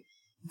for you.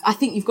 I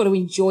think you've got to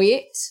enjoy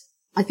it.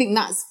 I think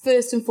that's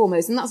first and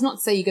foremost. And that's not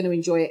to say you're going to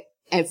enjoy it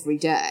every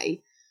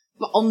day,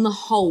 but on the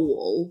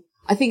whole,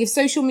 I think if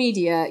social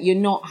media, you're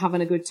not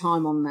having a good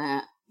time on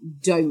there,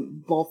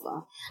 don't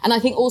bother. And I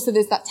think also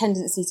there's that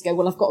tendency to go,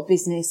 well, I've got a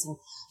business, or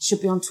I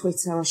should be on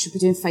Twitter, I should be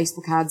doing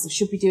Facebook ads, I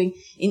should be doing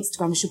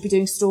Instagram, I should be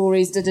doing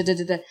stories,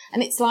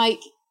 And it's like,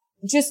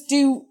 just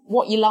do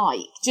what you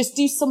like. Just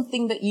do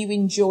something that you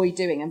enjoy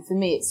doing. And for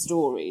me, it's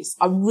stories.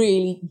 I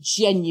really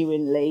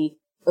genuinely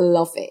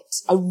love it.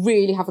 I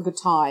really have a good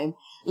time.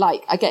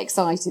 Like, I get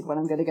excited when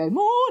I'm going to go,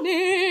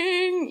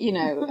 morning,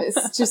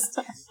 it's just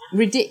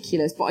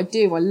ridiculous, but I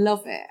do. I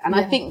love it. And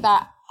I think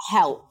that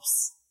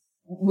helps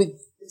with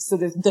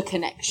sort of the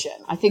connection.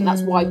 I think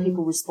that's why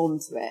people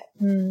respond to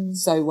it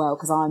so well,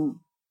 because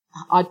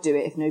I'd do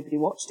it if nobody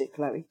watched it,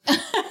 Chloe.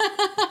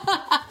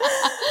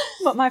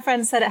 But my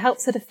friend said it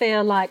helps her to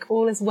feel like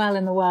all is well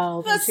in the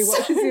world when she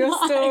watches your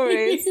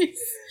stories.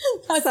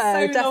 That's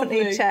so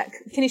definitely lovely. Check.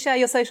 Can you share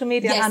your social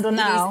media handle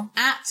now?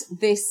 Yes, at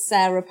this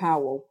Sarah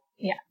Powell.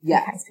 Yeah.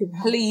 Okay, so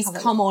please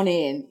come on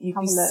in. You'd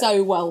be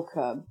so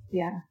welcome.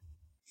 Yeah.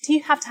 Do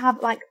you have to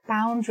have like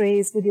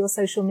boundaries with your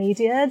social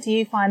media? Do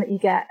you find that you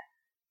get,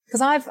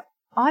 because I've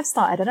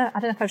started, I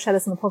don't know if I've shared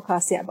this on the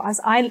podcast yet, but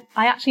I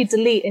actually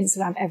delete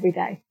Instagram every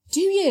day. Do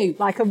you?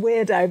 Like a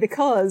weirdo,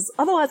 because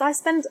otherwise I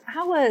spend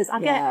hours. I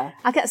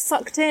get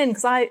sucked in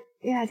because I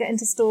get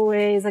into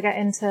stories. I get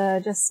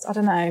into just, I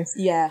don't know.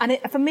 Yeah. And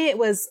for me, it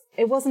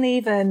wasn't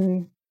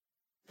even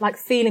like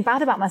feeling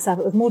bad about myself.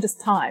 It was more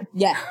just time.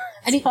 Yeah.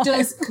 And it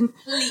does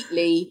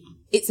completely,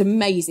 it's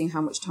amazing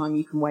how much time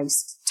you can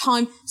waste.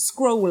 Time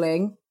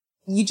scrolling.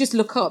 You just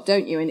look up,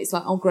 don't you? And it's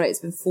like, oh great, it's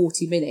been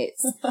 40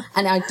 minutes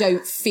and I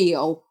don't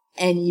feel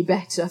any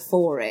better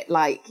for it.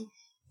 Like,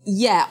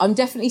 yeah, I'm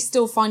definitely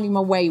still finding my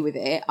way with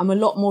it. I'm a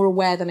lot more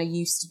aware than I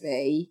used to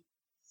be.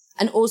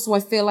 And also I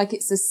feel like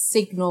it's a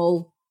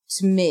signal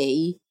to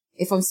me,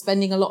 if I'm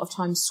spending a lot of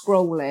time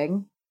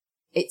scrolling,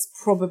 it's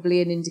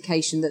probably an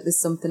indication that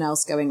there's something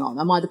else going on.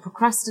 I'm either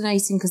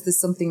procrastinating because there's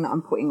something that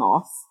I'm putting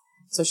off,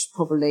 so I should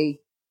probably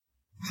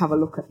have a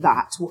look at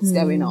that, what's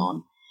going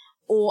on.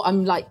 Or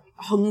I'm like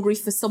hungry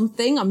for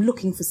something, I'm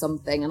looking for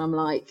something, and I'm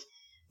like,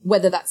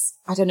 whether that's,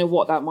 I don't know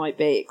what that might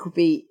be. It could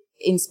be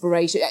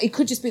inspiration. It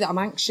could just be that I'm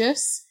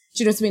anxious.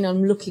 Do you know what I mean?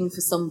 I'm looking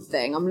for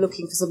something. I'm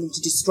looking for something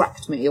to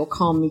distract me or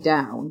calm me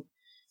down.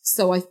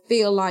 So I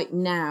feel like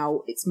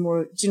now it's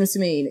more, do you know what I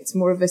mean? It's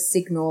more of a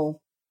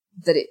signal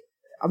that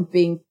I'm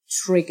being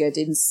triggered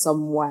in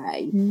some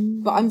way,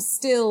 but I'm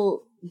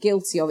still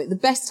guilty of it. The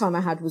best time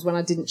I had was when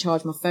I didn't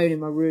charge my phone in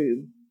my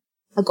room.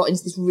 I got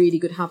into this really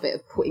good habit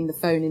of putting the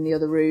phone in the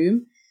other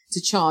room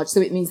to charge.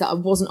 So it means that I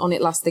wasn't on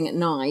it last thing at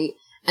night,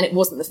 and it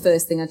wasn't the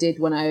first thing I did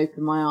when I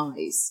opened my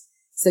eyes.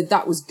 So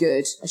that was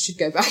good. I should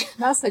go back.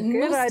 That's a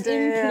good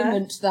idea.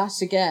 Implement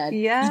that again.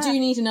 Yeah. You do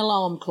need an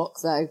alarm clock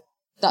though.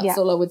 That's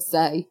all I would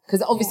say.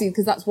 Because obviously,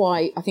 because that's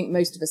why I think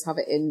most of us have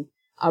it in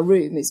our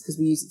room, is because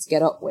we use it to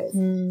get up with.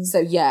 So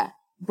yeah,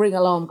 bring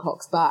alarm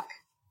clocks back.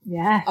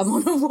 Yes. I'm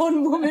on a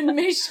one-woman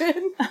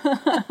mission.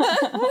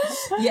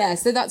 Yeah,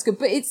 so that's good.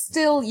 But it's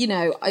still, you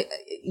know,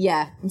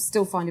 I'm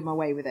still finding my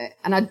way with it.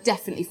 And I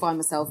definitely find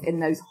myself in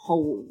those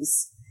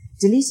holes.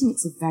 Deleting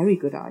it's a very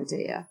good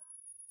idea.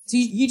 So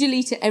you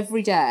delete it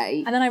every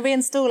day. And then I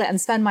reinstall it and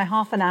spend my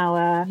half an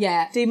hour.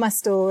 Yeah. Do my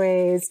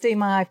stories, do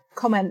my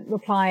comment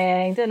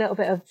replying, do a little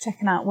bit of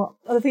checking out what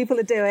other people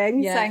are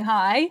doing, saying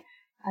hi.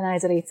 And I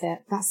delete it.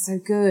 That's so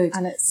good.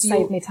 And it's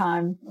saved me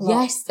time.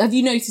 Yes. Have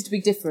you noticed a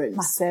big difference?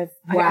 Massive.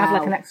 Wow. I have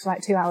like an extra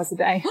 2 hours a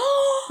day.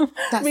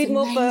 That's read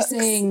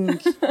amazing. more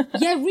books.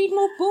 Yeah, read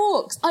more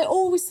books. I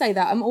always say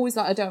that. I'm always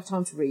like, I don't have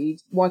time to read.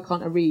 Why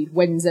can't I read?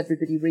 When's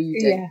everybody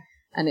reading? Yeah.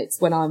 And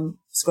it's when I'm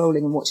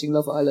scrolling and watching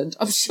Love Island.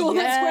 I'm sure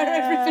that's where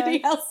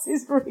everybody else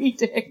is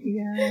reading.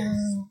 Yeah.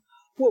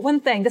 Well, one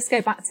thing, just to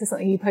go back to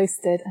something you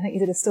posted, I think you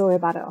did a story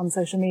about it on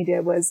social media,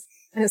 and it was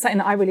something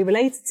that I really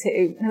related to.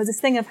 And it was this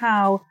thing of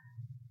how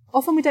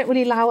often we don't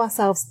really allow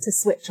ourselves to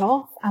switch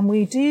off, and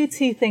we do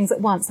two things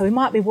at once. So we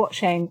might be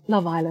watching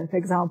Love Island, for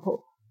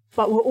example,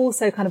 but we're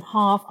also kind of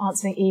half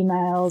answering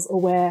emails, or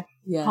we're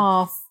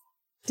half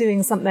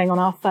doing something on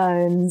our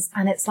phones.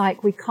 And it's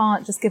like, we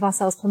can't just give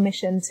ourselves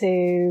permission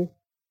to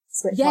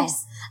switch off.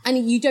 Yes.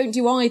 And you don't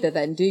do either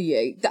then, do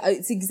you?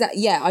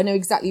 I know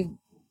exactly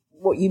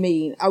what you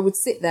mean. I would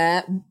sit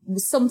there,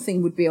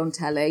 something would be on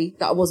telly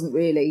that I wasn't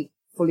really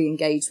fully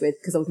engaged with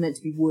because I was meant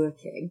to be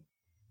working.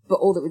 But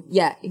all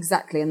that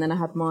exactly. And then I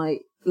had my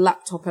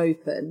laptop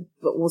open,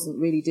 but wasn't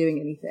really doing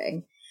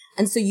anything.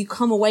 And so you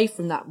come away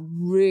from that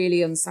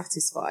really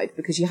unsatisfied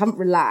because you haven't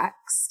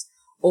relaxed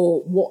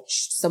or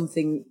watched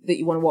something that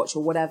you want to watch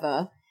or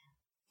whatever,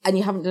 and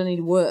you haven't done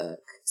any work.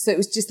 So it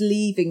was just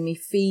leaving me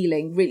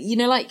feeling really, you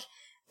know, like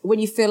when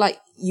you feel like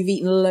you've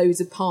eaten loads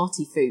of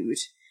party food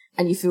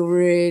and you feel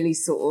really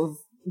sort of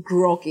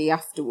groggy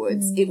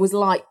afterwards. It was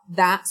like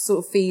that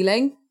sort of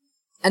feeling.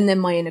 And then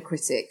my inner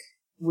critic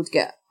would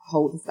get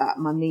hold of that.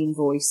 My mean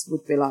voice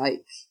would be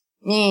like,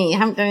 you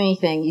haven't done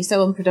anything. You're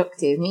so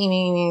unproductive.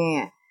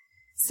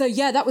 So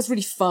yeah, that was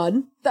really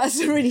fun. That's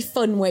a really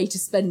fun way to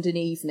spend an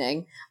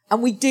evening.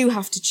 And we do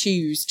have to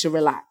choose to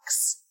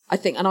relax, I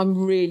think. And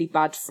I'm really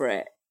bad for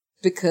it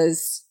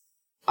because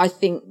I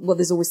think, well,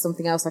 there's always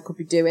something else I could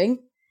be doing.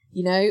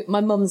 You know, my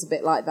mum's a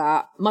bit like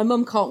that. My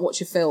mum can't watch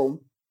a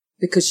film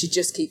because she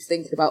just keeps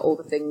thinking about all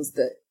the things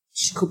that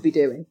she could be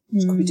doing.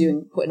 She could be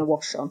doing, putting a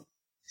wash on.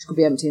 She could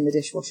be emptying the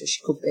dishwasher.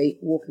 She could be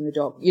walking the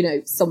dog, you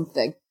know,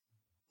 something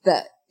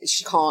that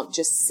she can't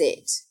just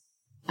sit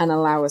and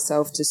allow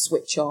herself to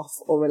switch off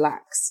or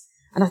relax.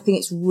 And I think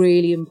it's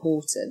really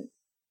important,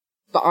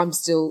 but I'm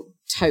still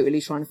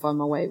totally trying to find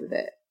my way with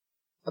it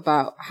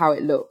about how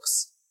it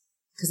looks.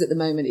 Because at the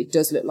moment it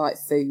does look like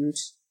food,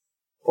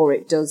 or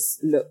it does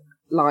look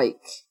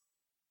like,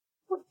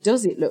 what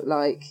does it look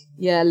like?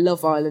 Yeah,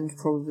 Love Island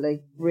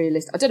probably.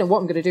 Realistic. I don't know what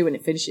I'm going to do when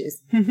it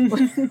finishes.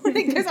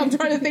 Because I'm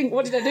trying to think,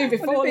 what did I do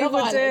before Love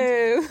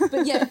Island?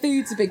 But yeah,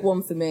 food's a big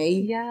one for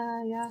me.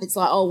 Yeah. It's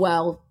like, oh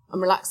well,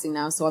 I'm relaxing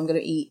now, so I'm going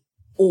to eat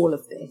all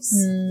of this.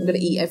 I'm going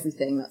to eat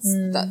everything.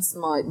 That's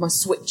my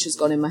switch has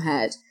gone in my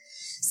head.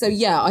 So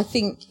yeah, I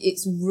think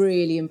it's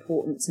really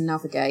important to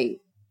navigate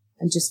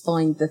and just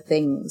find the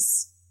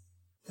things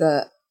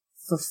that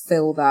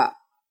fulfill that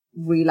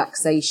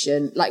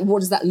relaxation. Like, what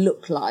does that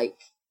look like?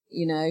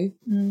 You know?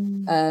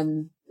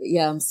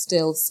 Yeah, I'm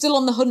still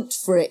on the hunt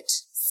for it.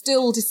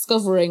 Still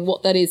discovering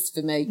what that is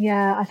for me.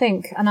 Yeah, I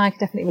think, and I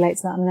definitely relate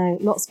to that. And I know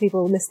lots of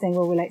people listening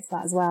will relate to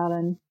that as well.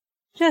 And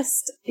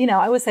just, you know,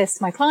 I always say this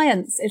to my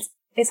clients,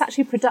 it's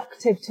actually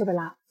productive to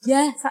relax.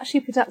 Yeah. It's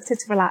actually productive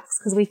to relax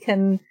because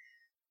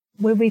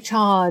we're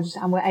recharged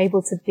and we're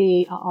able to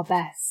be at our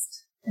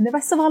best in the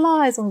rest of our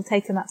lives when we've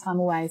taken that time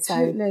away. So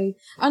totally.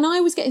 And I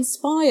always get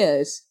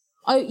inspired.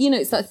 You know,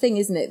 it's that thing,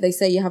 isn't it? They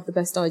say you have the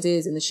best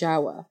ideas in the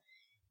shower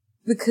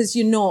because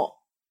you're not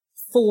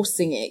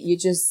forcing it. You're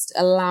just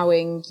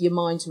allowing your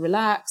mind to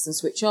relax and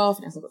switch off.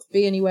 It hasn't got to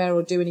be anywhere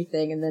or do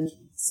anything. And then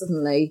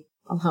suddenly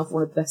I'll have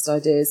one of the best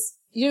ideas.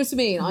 You know what I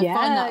mean? I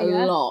find that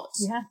a lot.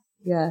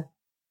 Yeah.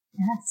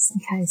 Yes.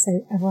 Okay.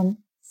 So everyone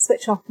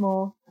switch off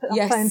more, put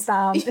our phones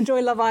down,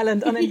 enjoy Love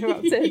Island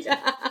uninterrupted.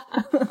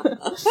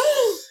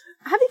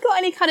 Have you got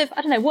any kind of,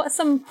 I don't know, what are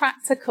some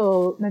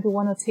practical, maybe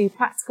one or two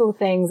practical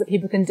things that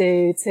people can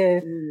do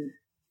to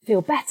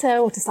feel better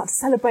or to start to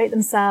celebrate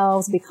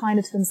themselves, be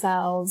kinder to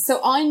themselves?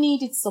 So I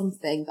needed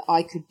something that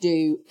I could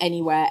do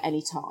anywhere,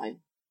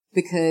 anytime,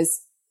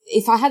 because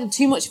if I had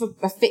too much of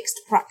a fixed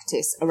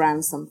practice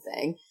around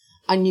something,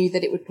 I knew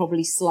that it would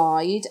probably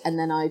slide and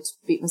then I'd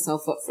beat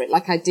myself up for it.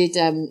 Like I did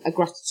a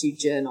gratitude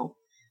journal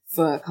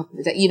for a couple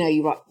of days. You know,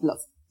 you write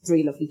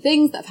 3 lovely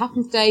things that have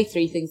happened today,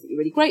 3 things that you're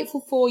really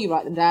grateful for, you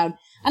write them down.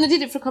 And I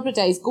did it for a couple of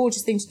days,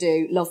 gorgeous thing to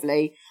do,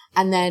 lovely.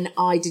 And then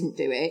I didn't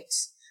do it.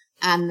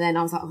 And then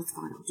I was like, oh, it's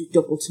fine, I'll do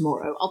double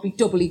tomorrow. I'll be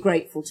doubly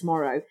grateful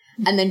tomorrow.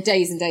 And then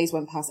days and days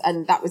went past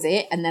and that was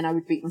it. And then I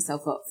would beat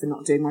myself up for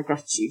not doing my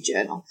gratitude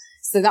journal.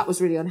 So that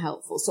was really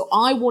unhelpful. So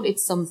I wanted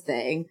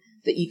something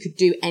that you could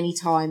do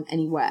anytime,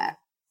 anywhere.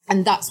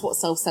 And that's what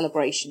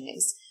self-celebration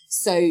is.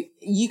 So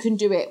you can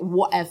do it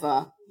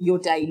whatever your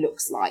day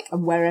looks like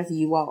and wherever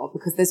you are,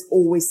 because there's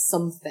always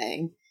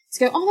something to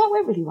go, oh, that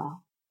went really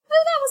well.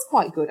 Oh, that was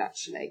quite good,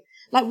 actually.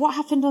 Like what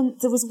happened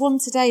there was one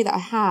today that I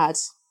had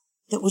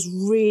that was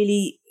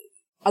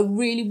I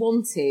really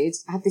wanted,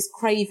 I had this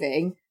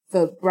craving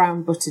for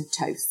brown buttered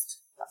toast.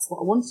 That's what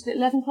I wanted at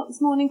 11 o'clock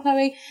this morning,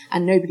 Chloe,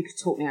 and nobody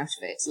could talk me out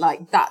of it.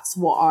 Like, that's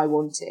what I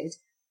wanted.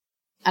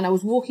 And I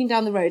was walking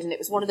down the road and it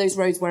was one of those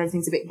roads where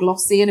everything's a bit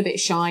glossy and a bit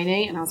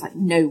shiny. And I was like,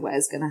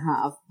 nowhere's going to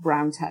have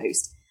brown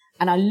toast.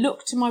 And I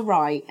looked to my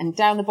right and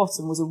down the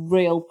bottom was a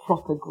real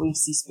proper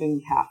greasy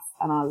spoon calf.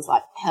 And I was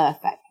like,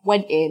 perfect.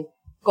 Went in,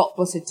 got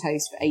buttered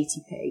toast for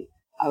 80p.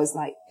 I was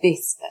like,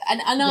 this,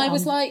 and I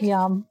was like,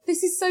 yum.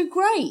 This is so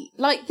great.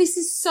 Like, this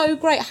is so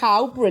great.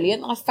 How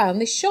brilliant. I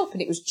found this shop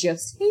and it was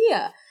just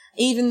here.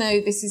 Even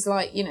though this is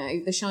like, you know,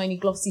 the shiny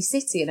glossy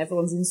city and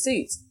everyone's in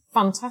suits.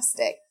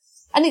 Fantastic.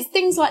 And it's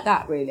things like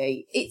that,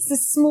 really. It's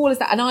as small as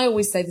that. And I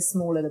always say the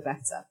smaller, the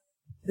better.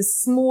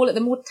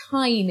 The more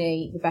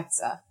tiny, the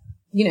better.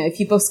 You know, if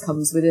your bus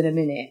comes within a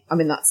minute, I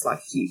mean, that's like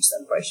a huge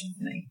celebration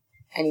for me.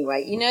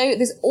 Anyway, you know,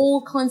 there's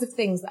all kinds of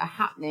things that are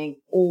happening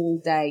all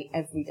day,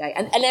 every day.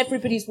 And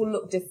everybody's will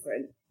look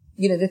different.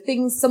 You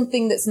know,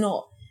 something that's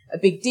not a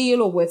big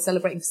deal or worth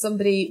celebrating for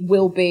somebody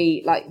will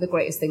be like the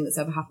greatest thing that's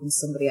ever happened to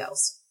somebody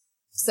else.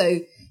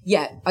 So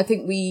yeah, I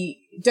think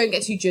we don't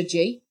get too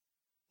judgy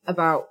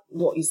about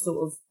what you're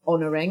sort of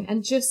honouring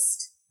and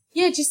just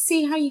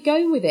see how you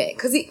go with it.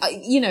 Cause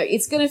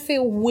it's going to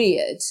feel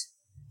weird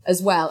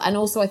as well. And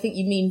also I think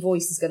your mean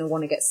voice is going to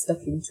want to get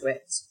stuck into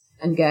it.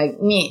 And go,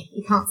 meh,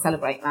 you can't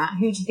celebrate that.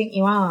 Who do you think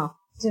you are?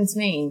 Do you know what I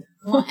mean?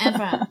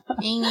 Whatever.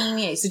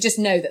 So just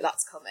know that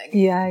that's coming.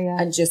 Yeah.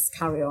 And just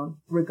carry on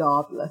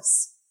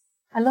regardless.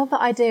 I love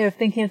the idea of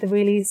thinking of the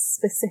really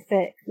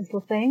specific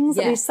little things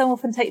that we so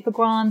often take for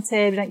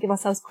granted, we don't give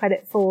ourselves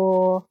credit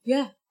for.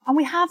 Yeah. And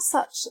we have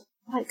such,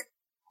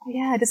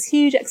 just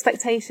huge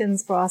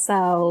expectations for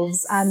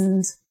ourselves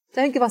and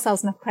don't give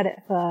ourselves enough credit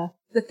for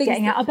the things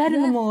getting out of bed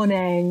in the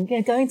morning,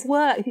 going to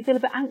work if you feel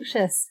a bit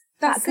anxious.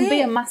 That can be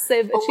a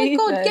massive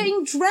achievement. Oh my God,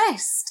 getting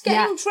dressed.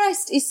 Getting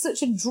dressed is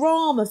such a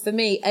drama for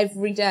me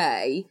every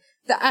day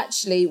that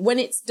actually when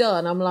it's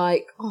done, I'm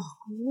like, oh,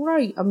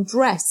 great, I'm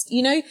dressed.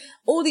 You know,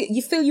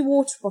 you fill your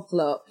water bottle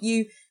up.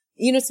 You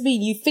know what I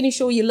mean? You finish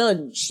all your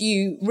lunch.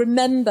 You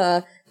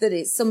remember that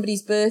it's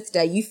somebody's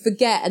birthday. You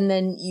forget and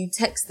then you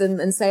text them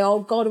and say, oh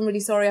God, I'm really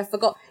sorry, I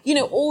forgot. You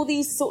know, all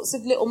these sorts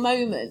of little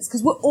moments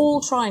because we're all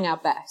trying our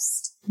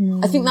best.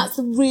 I think that's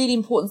the really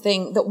important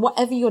thing, that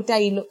whatever your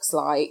day looks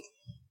like,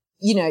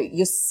 you know,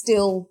 you're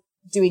still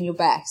doing your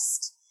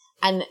best.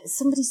 And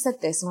somebody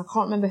said this, and I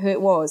can't remember who it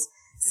was,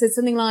 said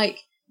something like,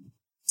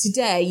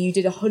 today you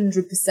did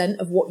 100%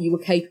 of what you were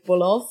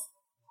capable of.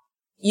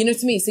 You know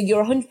what I mean? So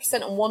you're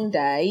 100% on one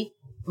day,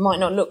 might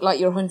not look like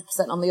you're 100%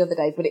 on the other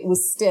day, but it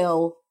was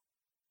still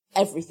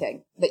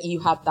everything that you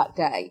had that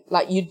day.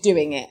 Like, you're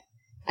doing it,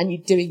 and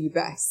you're doing your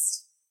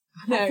best.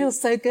 That feels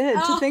so good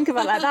to think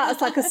about like that.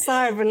 It's like a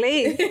sigh of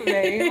relief for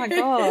me. Oh my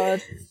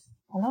God.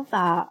 I love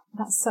that.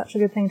 That's such a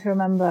good thing to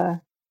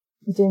remember.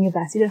 You're doing your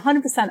best. You did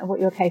 100% of what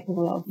you're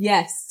capable of.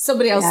 Yes.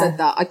 Somebody else said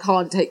that. I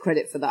can't take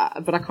credit for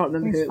that, but I can't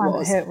remember who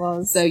it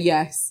was. So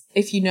yes,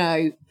 if you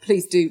know,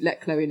 please do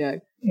let Chloe know.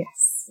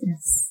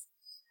 Yes.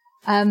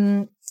 I was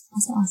going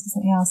to ask you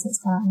something else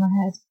that's gone out in my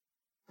head.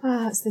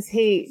 Oh, it's this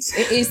heat.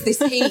 It is this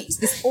heat,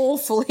 this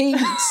awful heat.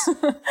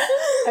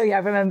 Oh yeah, I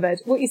remembered.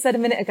 What you said a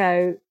minute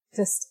ago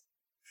just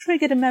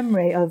triggered a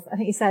memory of, I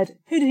think you said,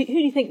 who do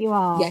you think you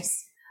are?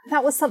 Yes.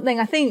 That was something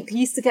I think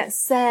used to get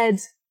said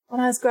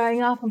when I was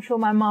growing up. I'm sure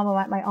my mum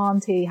or my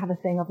auntie have a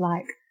thing of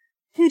like,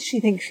 who does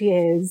she think she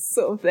is,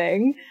 sort of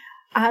thing.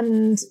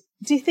 And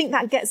do you think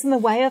that gets in the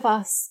way of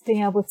us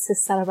being able to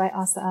celebrate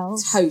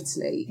ourselves?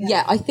 Totally.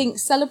 Yeah, I think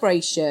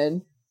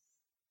celebration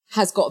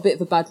has got a bit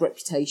of a bad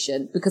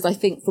reputation because I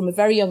think from a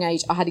very young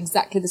age, I had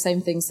exactly the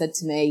same thing said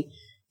to me.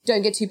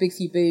 Don't get too big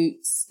for your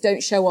boots.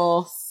 Don't show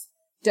off.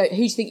 Who do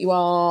you think you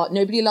are?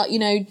 Nobody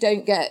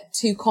don't get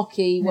too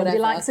cocky, whatever.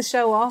 Nobody likes to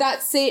show off.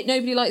 That's it.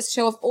 Nobody likes to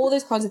show off, all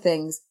those kinds of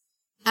things.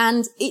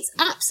 And it's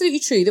absolutely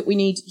true that we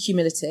need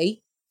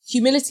humility.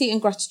 Humility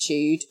and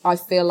gratitude, I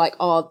feel like,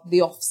 are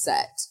the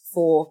offset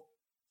for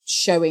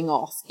showing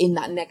off in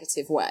that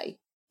negative way.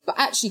 But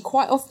actually,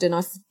 quite often,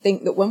 I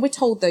think that when we're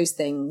told those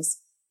things,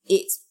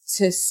 it's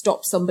to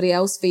stop somebody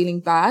else feeling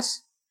bad.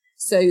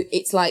 So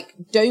it's like,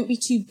 don't be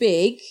too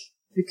big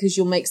because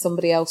you'll make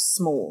somebody else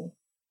small.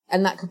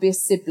 And that could be a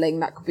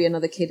sibling, that could be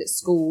another kid at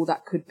school,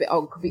 that could be,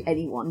 it could be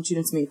anyone, do you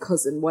know what I mean?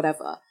 Cousin,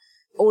 whatever.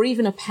 Or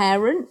even a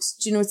parent,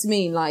 do you know what I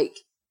mean? Like,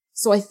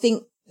 so I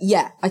think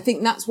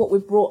that's what we're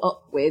brought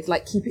up with.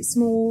 Like, keep it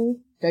small,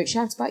 don't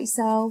shout about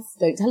yourself,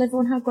 don't tell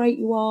everyone how great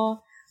you are.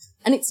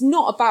 And it's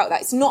not about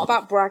that. It's not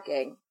about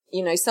bragging.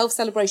 You know,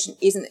 self-celebration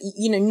isn't,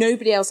 you know,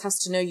 nobody else has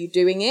to know you're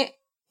doing it.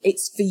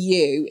 It's for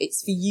you.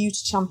 It's for you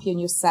to champion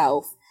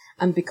yourself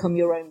and become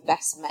your own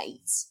best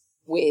mate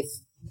with.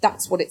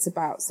 That's what it's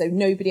about. So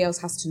nobody else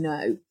has to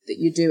know that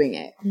you're doing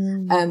it.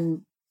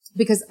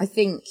 Because I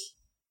think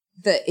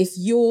that if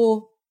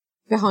you're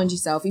behind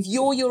yourself, if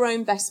you're your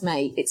own best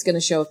mate, it's going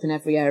to show up in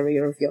every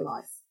area of your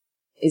life,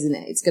 isn't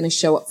it? It's going to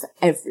show up for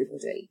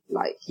everybody.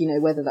 Like, you know,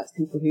 whether that's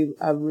people who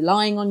are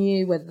relying on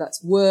you, whether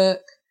that's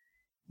work,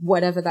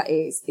 whatever that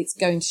is, it's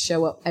going to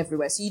show up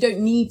everywhere. So you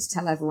don't need to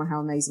tell everyone how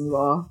amazing you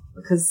are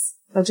because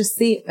they'll just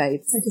see it,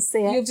 babe. They'll just see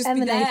it. You'll just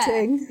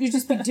emanating. be there. You'll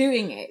just be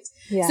doing it.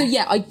 Yeah. So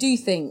yeah, I do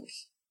think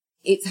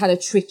it's had a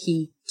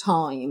tricky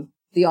time,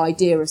 the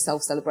idea of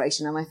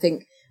self-celebration. And I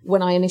think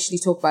when I initially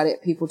talk about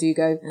it, people do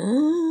go,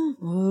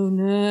 oh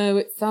no,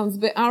 it sounds a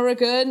bit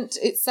arrogant.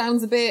 It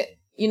sounds a bit,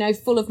 you know,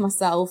 full of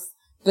myself,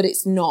 but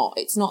it's not.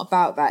 It's not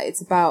about that.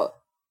 It's about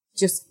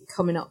just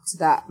coming up to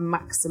that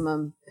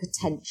maximum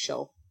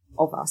potential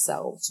of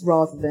ourselves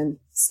rather than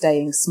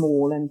staying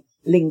small and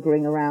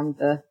lingering around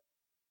the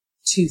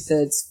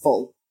 2/3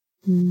 full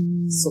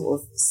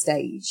sort of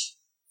stage.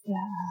 Yeah.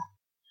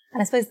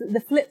 And I suppose the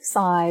flip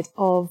side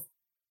of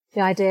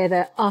the idea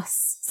that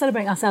us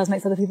celebrating ourselves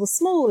makes other people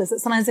small is that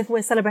sometimes if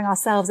we're celebrating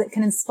ourselves, it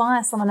can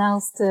inspire someone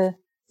else to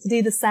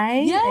do the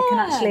same. Yeah. It can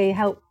actually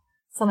help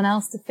someone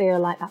else to feel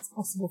like that's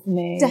possible for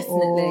me.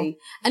 Definitely.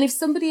 And if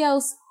somebody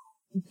else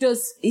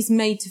is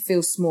made to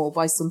feel small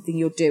by something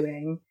you're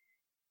doing,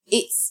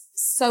 it's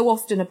so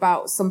often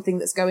about something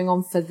that's going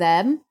on for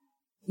them.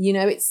 You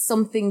know, it's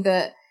something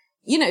that,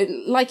 you know,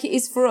 like it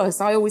is for us.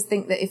 I always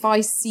think that if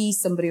I see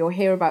somebody or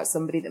hear about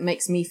somebody that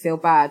makes me feel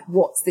bad,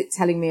 what's it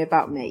telling me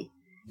about me?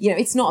 You know,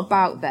 it's not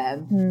about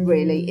them,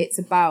 really. It's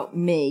about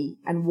me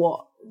and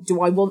what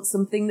do I want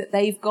something that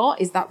they've got?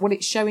 Is that what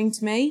it's showing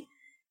to me?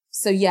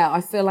 So yeah,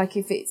 I feel like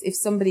if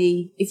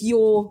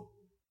you're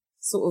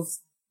sort of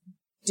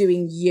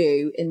doing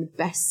you in the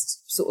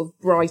best sort of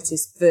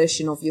brightest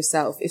version of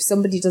yourself, if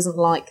somebody doesn't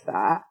like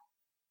that,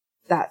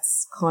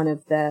 that's kind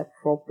of their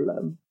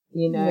problem,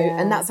 you know? Yeah.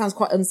 And that sounds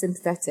quite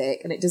unsympathetic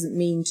and it doesn't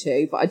mean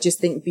to, but I just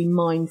think be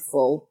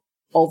mindful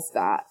of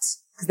that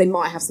because they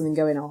might have something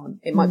going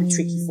on. It might be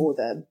tricky for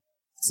them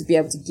to be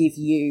able to give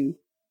you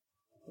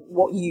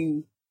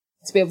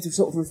to be able to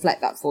sort of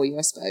reflect that for you,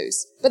 I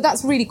suppose. But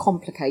that's really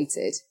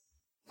complicated,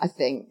 I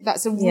think.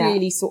 That's a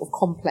really sort of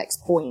complex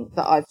point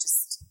that I've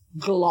just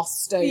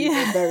glossed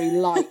over very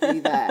lightly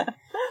there.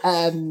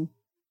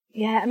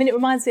 Yeah, I mean, it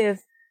reminds me of,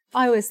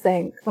 I always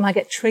think when I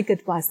get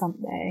triggered by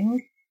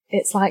something,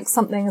 it's like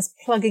something is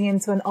plugging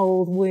into an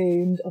old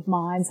wound of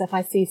mine. So if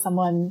I see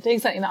someone doing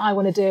something that I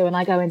want to do and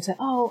I go into,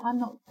 oh, I'm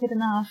not good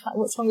enough, like,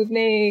 what's wrong with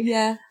me?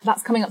 Yeah.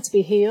 That's coming up to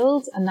be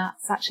healed. And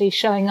that's actually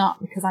showing up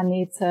because I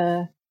need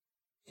to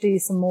do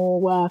some more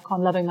work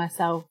on loving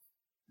myself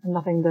and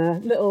loving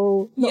the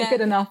little not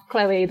good enough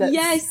Chloe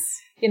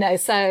that's, you know,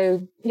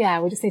 so yeah,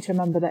 we just need to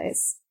remember that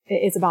it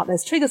is about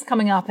those triggers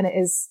coming up and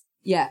it's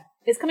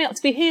coming up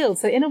to be healed.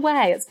 So in a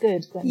way it's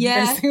good when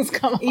those things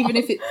come up. Even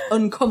if it's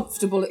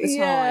uncomfortable at the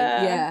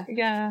time.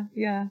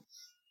 Yeah.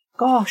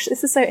 Gosh,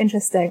 this is so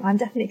interesting. I'm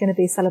definitely going to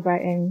be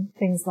celebrating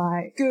things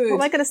like, what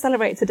am I going to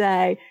celebrate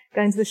today?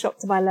 Going to the shop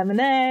to buy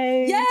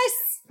lemonade. Yes!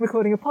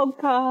 Recording a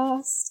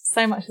podcast.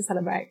 So much to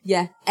celebrate.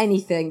 Yeah,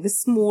 anything. The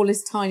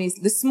smallest,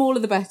 tiniest, the smaller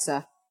the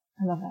better.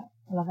 I love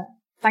it.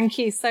 Thank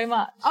you so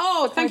much.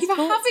 Oh, thank you for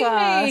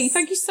having me.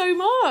 Thank you so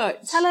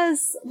much. Tell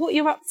us what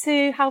you're up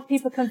to, how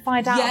people can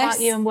find out about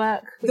you and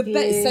work with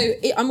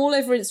you. I'm all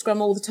over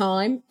Instagram all the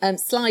time.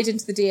 Slide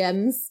into the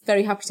DMs.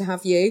 Very happy to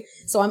have you.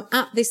 So I'm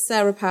at this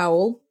Sarah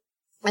Powell.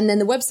 And then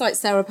the website,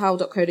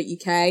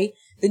 sarahpowell.co.uk.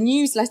 The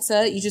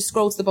newsletter, you just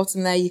scroll to the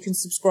bottom there, you can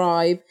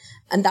subscribe.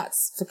 And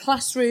that's for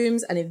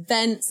classrooms and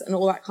events and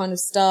all that kind of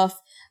stuff.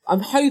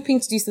 I'm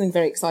hoping to do something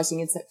very exciting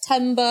in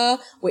September,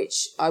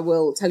 which I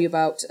will tell you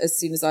about as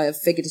soon as I have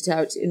figured it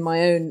out in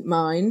my own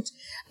mind.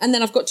 And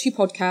then I've got 2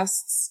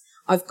 podcasts.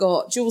 I've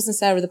got Jules and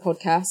Sarah, the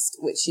podcast,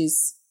 which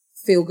is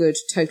feel good,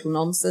 total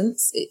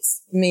nonsense.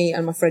 It's me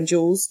and my friend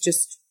Jules,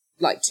 just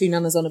like 2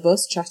 nanas on a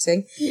bus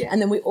chatting. Yeah.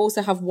 And then we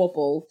also have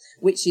Wobble,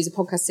 which is a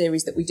podcast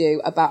series that we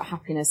do about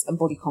happiness and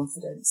body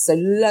confidence. So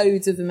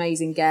loads of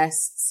amazing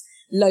guests,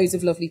 loads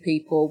of lovely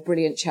people,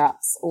 brilliant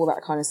chats, all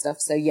that kind of stuff.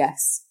 So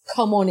yes,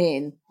 come on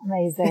in.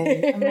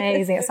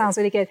 Amazing. It sounds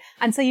really good.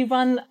 And so you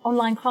run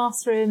online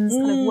classrooms,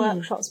 kind of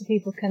workshops where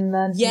people can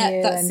learn from you.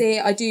 Yeah, that's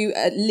it. I do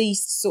at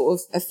least sort of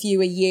a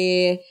few a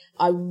year.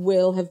 I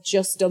will have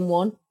just done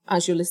one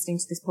as you're listening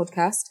to this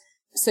podcast.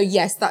 So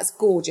yes, that's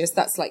gorgeous.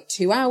 That's like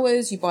 2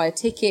 hours. You buy a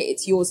ticket.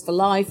 It's yours for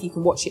life. You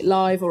can watch it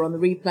live or on the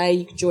replay.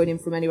 You can join in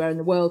from anywhere in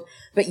the world.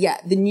 But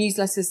yeah, the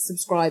newsletter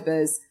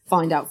subscribers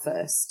find out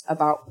first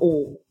about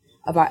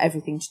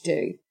everything to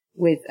do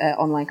with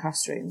online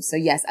classrooms. So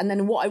yes. And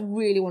then what I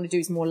really want to do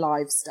is more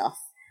live stuff.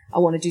 I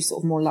want to do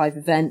sort of more live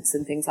events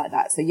and things like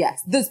that. So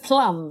yes, there's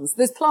plans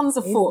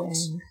afoot.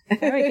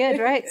 Very good.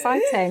 Very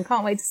exciting.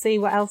 Can't wait to see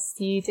what else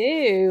you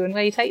do and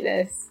where you take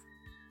this.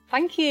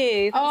 Thank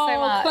you. Thanks so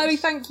much. Chloe,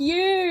 thank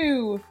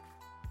you.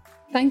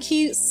 Thank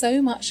you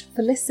so much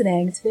for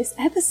listening to this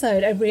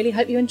episode. I really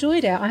hope you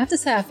enjoyed it. I have to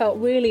say, I felt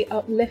really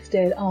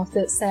uplifted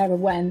after Sarah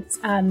went,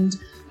 and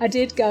I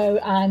did go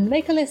and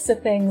make a list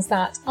of things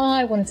that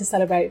I wanted to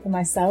celebrate for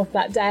myself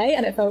that day,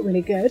 and it felt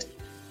really good.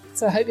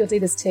 So I hope you'll do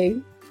this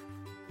too.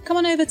 Come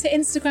on over to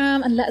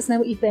Instagram and let us know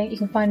what you think. You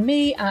can find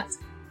me at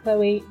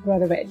Chloe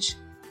Brotheridge.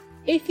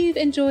 If you've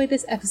enjoyed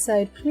this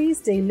episode, please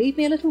do leave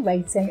me a little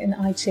rating in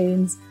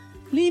iTunes.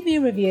 Leave me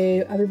a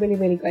review. I'd be really,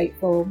 really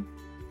grateful.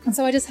 And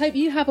so I just hope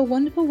you have a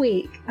wonderful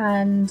week,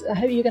 and I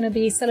hope you're going to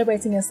be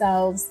celebrating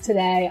yourselves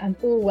today and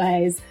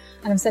always.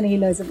 And I'm sending you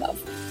loads of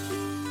love.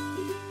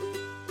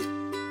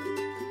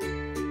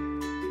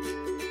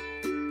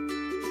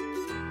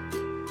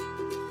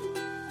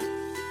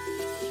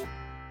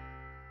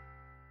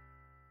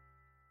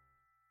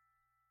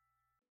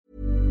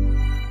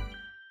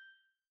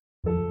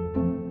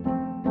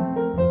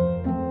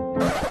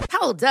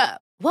 Hold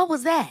up. What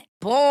was that?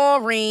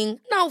 Boring.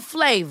 No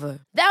flavor.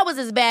 That was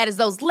as bad as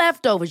those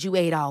leftovers you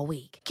ate all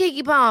week.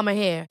 Keke Palmer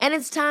here, and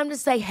it's time to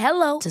say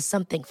hello to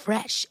something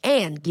fresh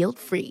and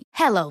guilt-free.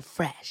 Hello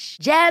Fresh.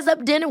 Jazz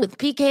up dinner with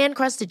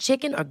pecan-crusted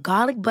chicken or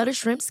garlic butter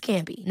shrimp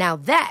scampi. Now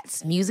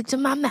that's music to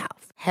my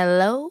mouth.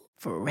 Hello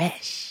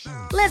Fresh.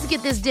 Let's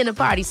get this dinner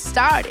party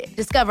started.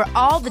 Discover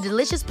all the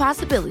delicious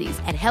possibilities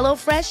at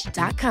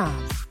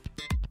hellofresh.com.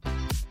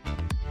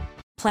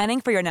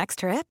 Planning for your next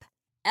trip?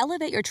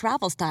 Elevate your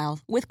travel style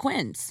with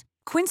Quince.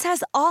 Quince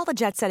has all the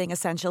jet-setting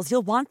essentials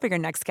you'll want for your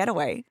next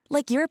getaway,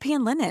 like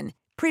European linen,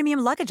 premium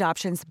luggage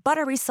options,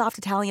 buttery soft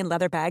Italian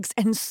leather bags,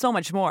 and so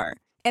much more.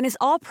 And is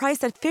all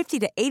priced at 50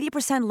 to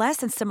 80% less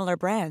than similar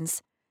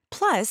brands.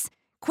 Plus,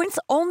 Quince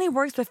only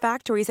works with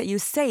factories that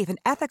use safe and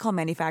ethical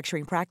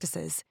manufacturing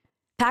practices.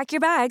 Pack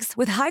your bags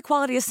with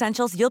high-quality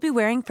essentials you'll be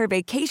wearing for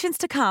vacations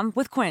to come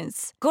with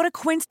Quince. Go to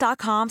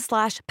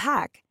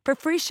quince.com/pack for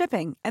free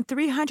shipping and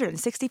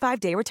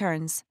 365-day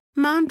returns.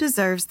 Mom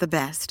deserves the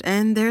best,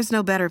 and there's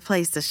no better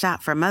place to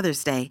shop for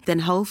Mother's Day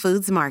than Whole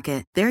Foods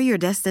Market. They're your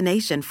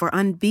destination for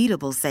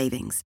unbeatable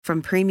savings,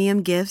 from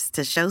premium gifts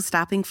to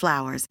show-stopping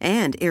flowers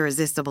and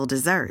irresistible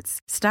desserts.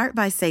 Start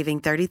by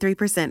saving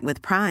 33%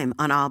 with Prime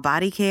on all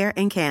body care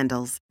and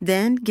candles.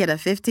 Then get a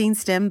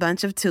 15-stem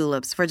bunch of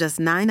tulips for just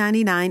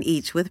 $9.99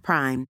 each with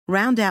Prime.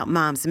 Round out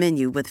Mom's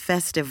menu with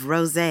festive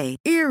rosé,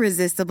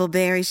 irresistible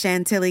berry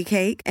chantilly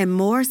cake, and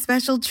more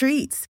special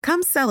treats.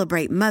 Come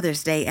celebrate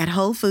Mother's Day at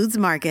Whole Foods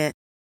Market.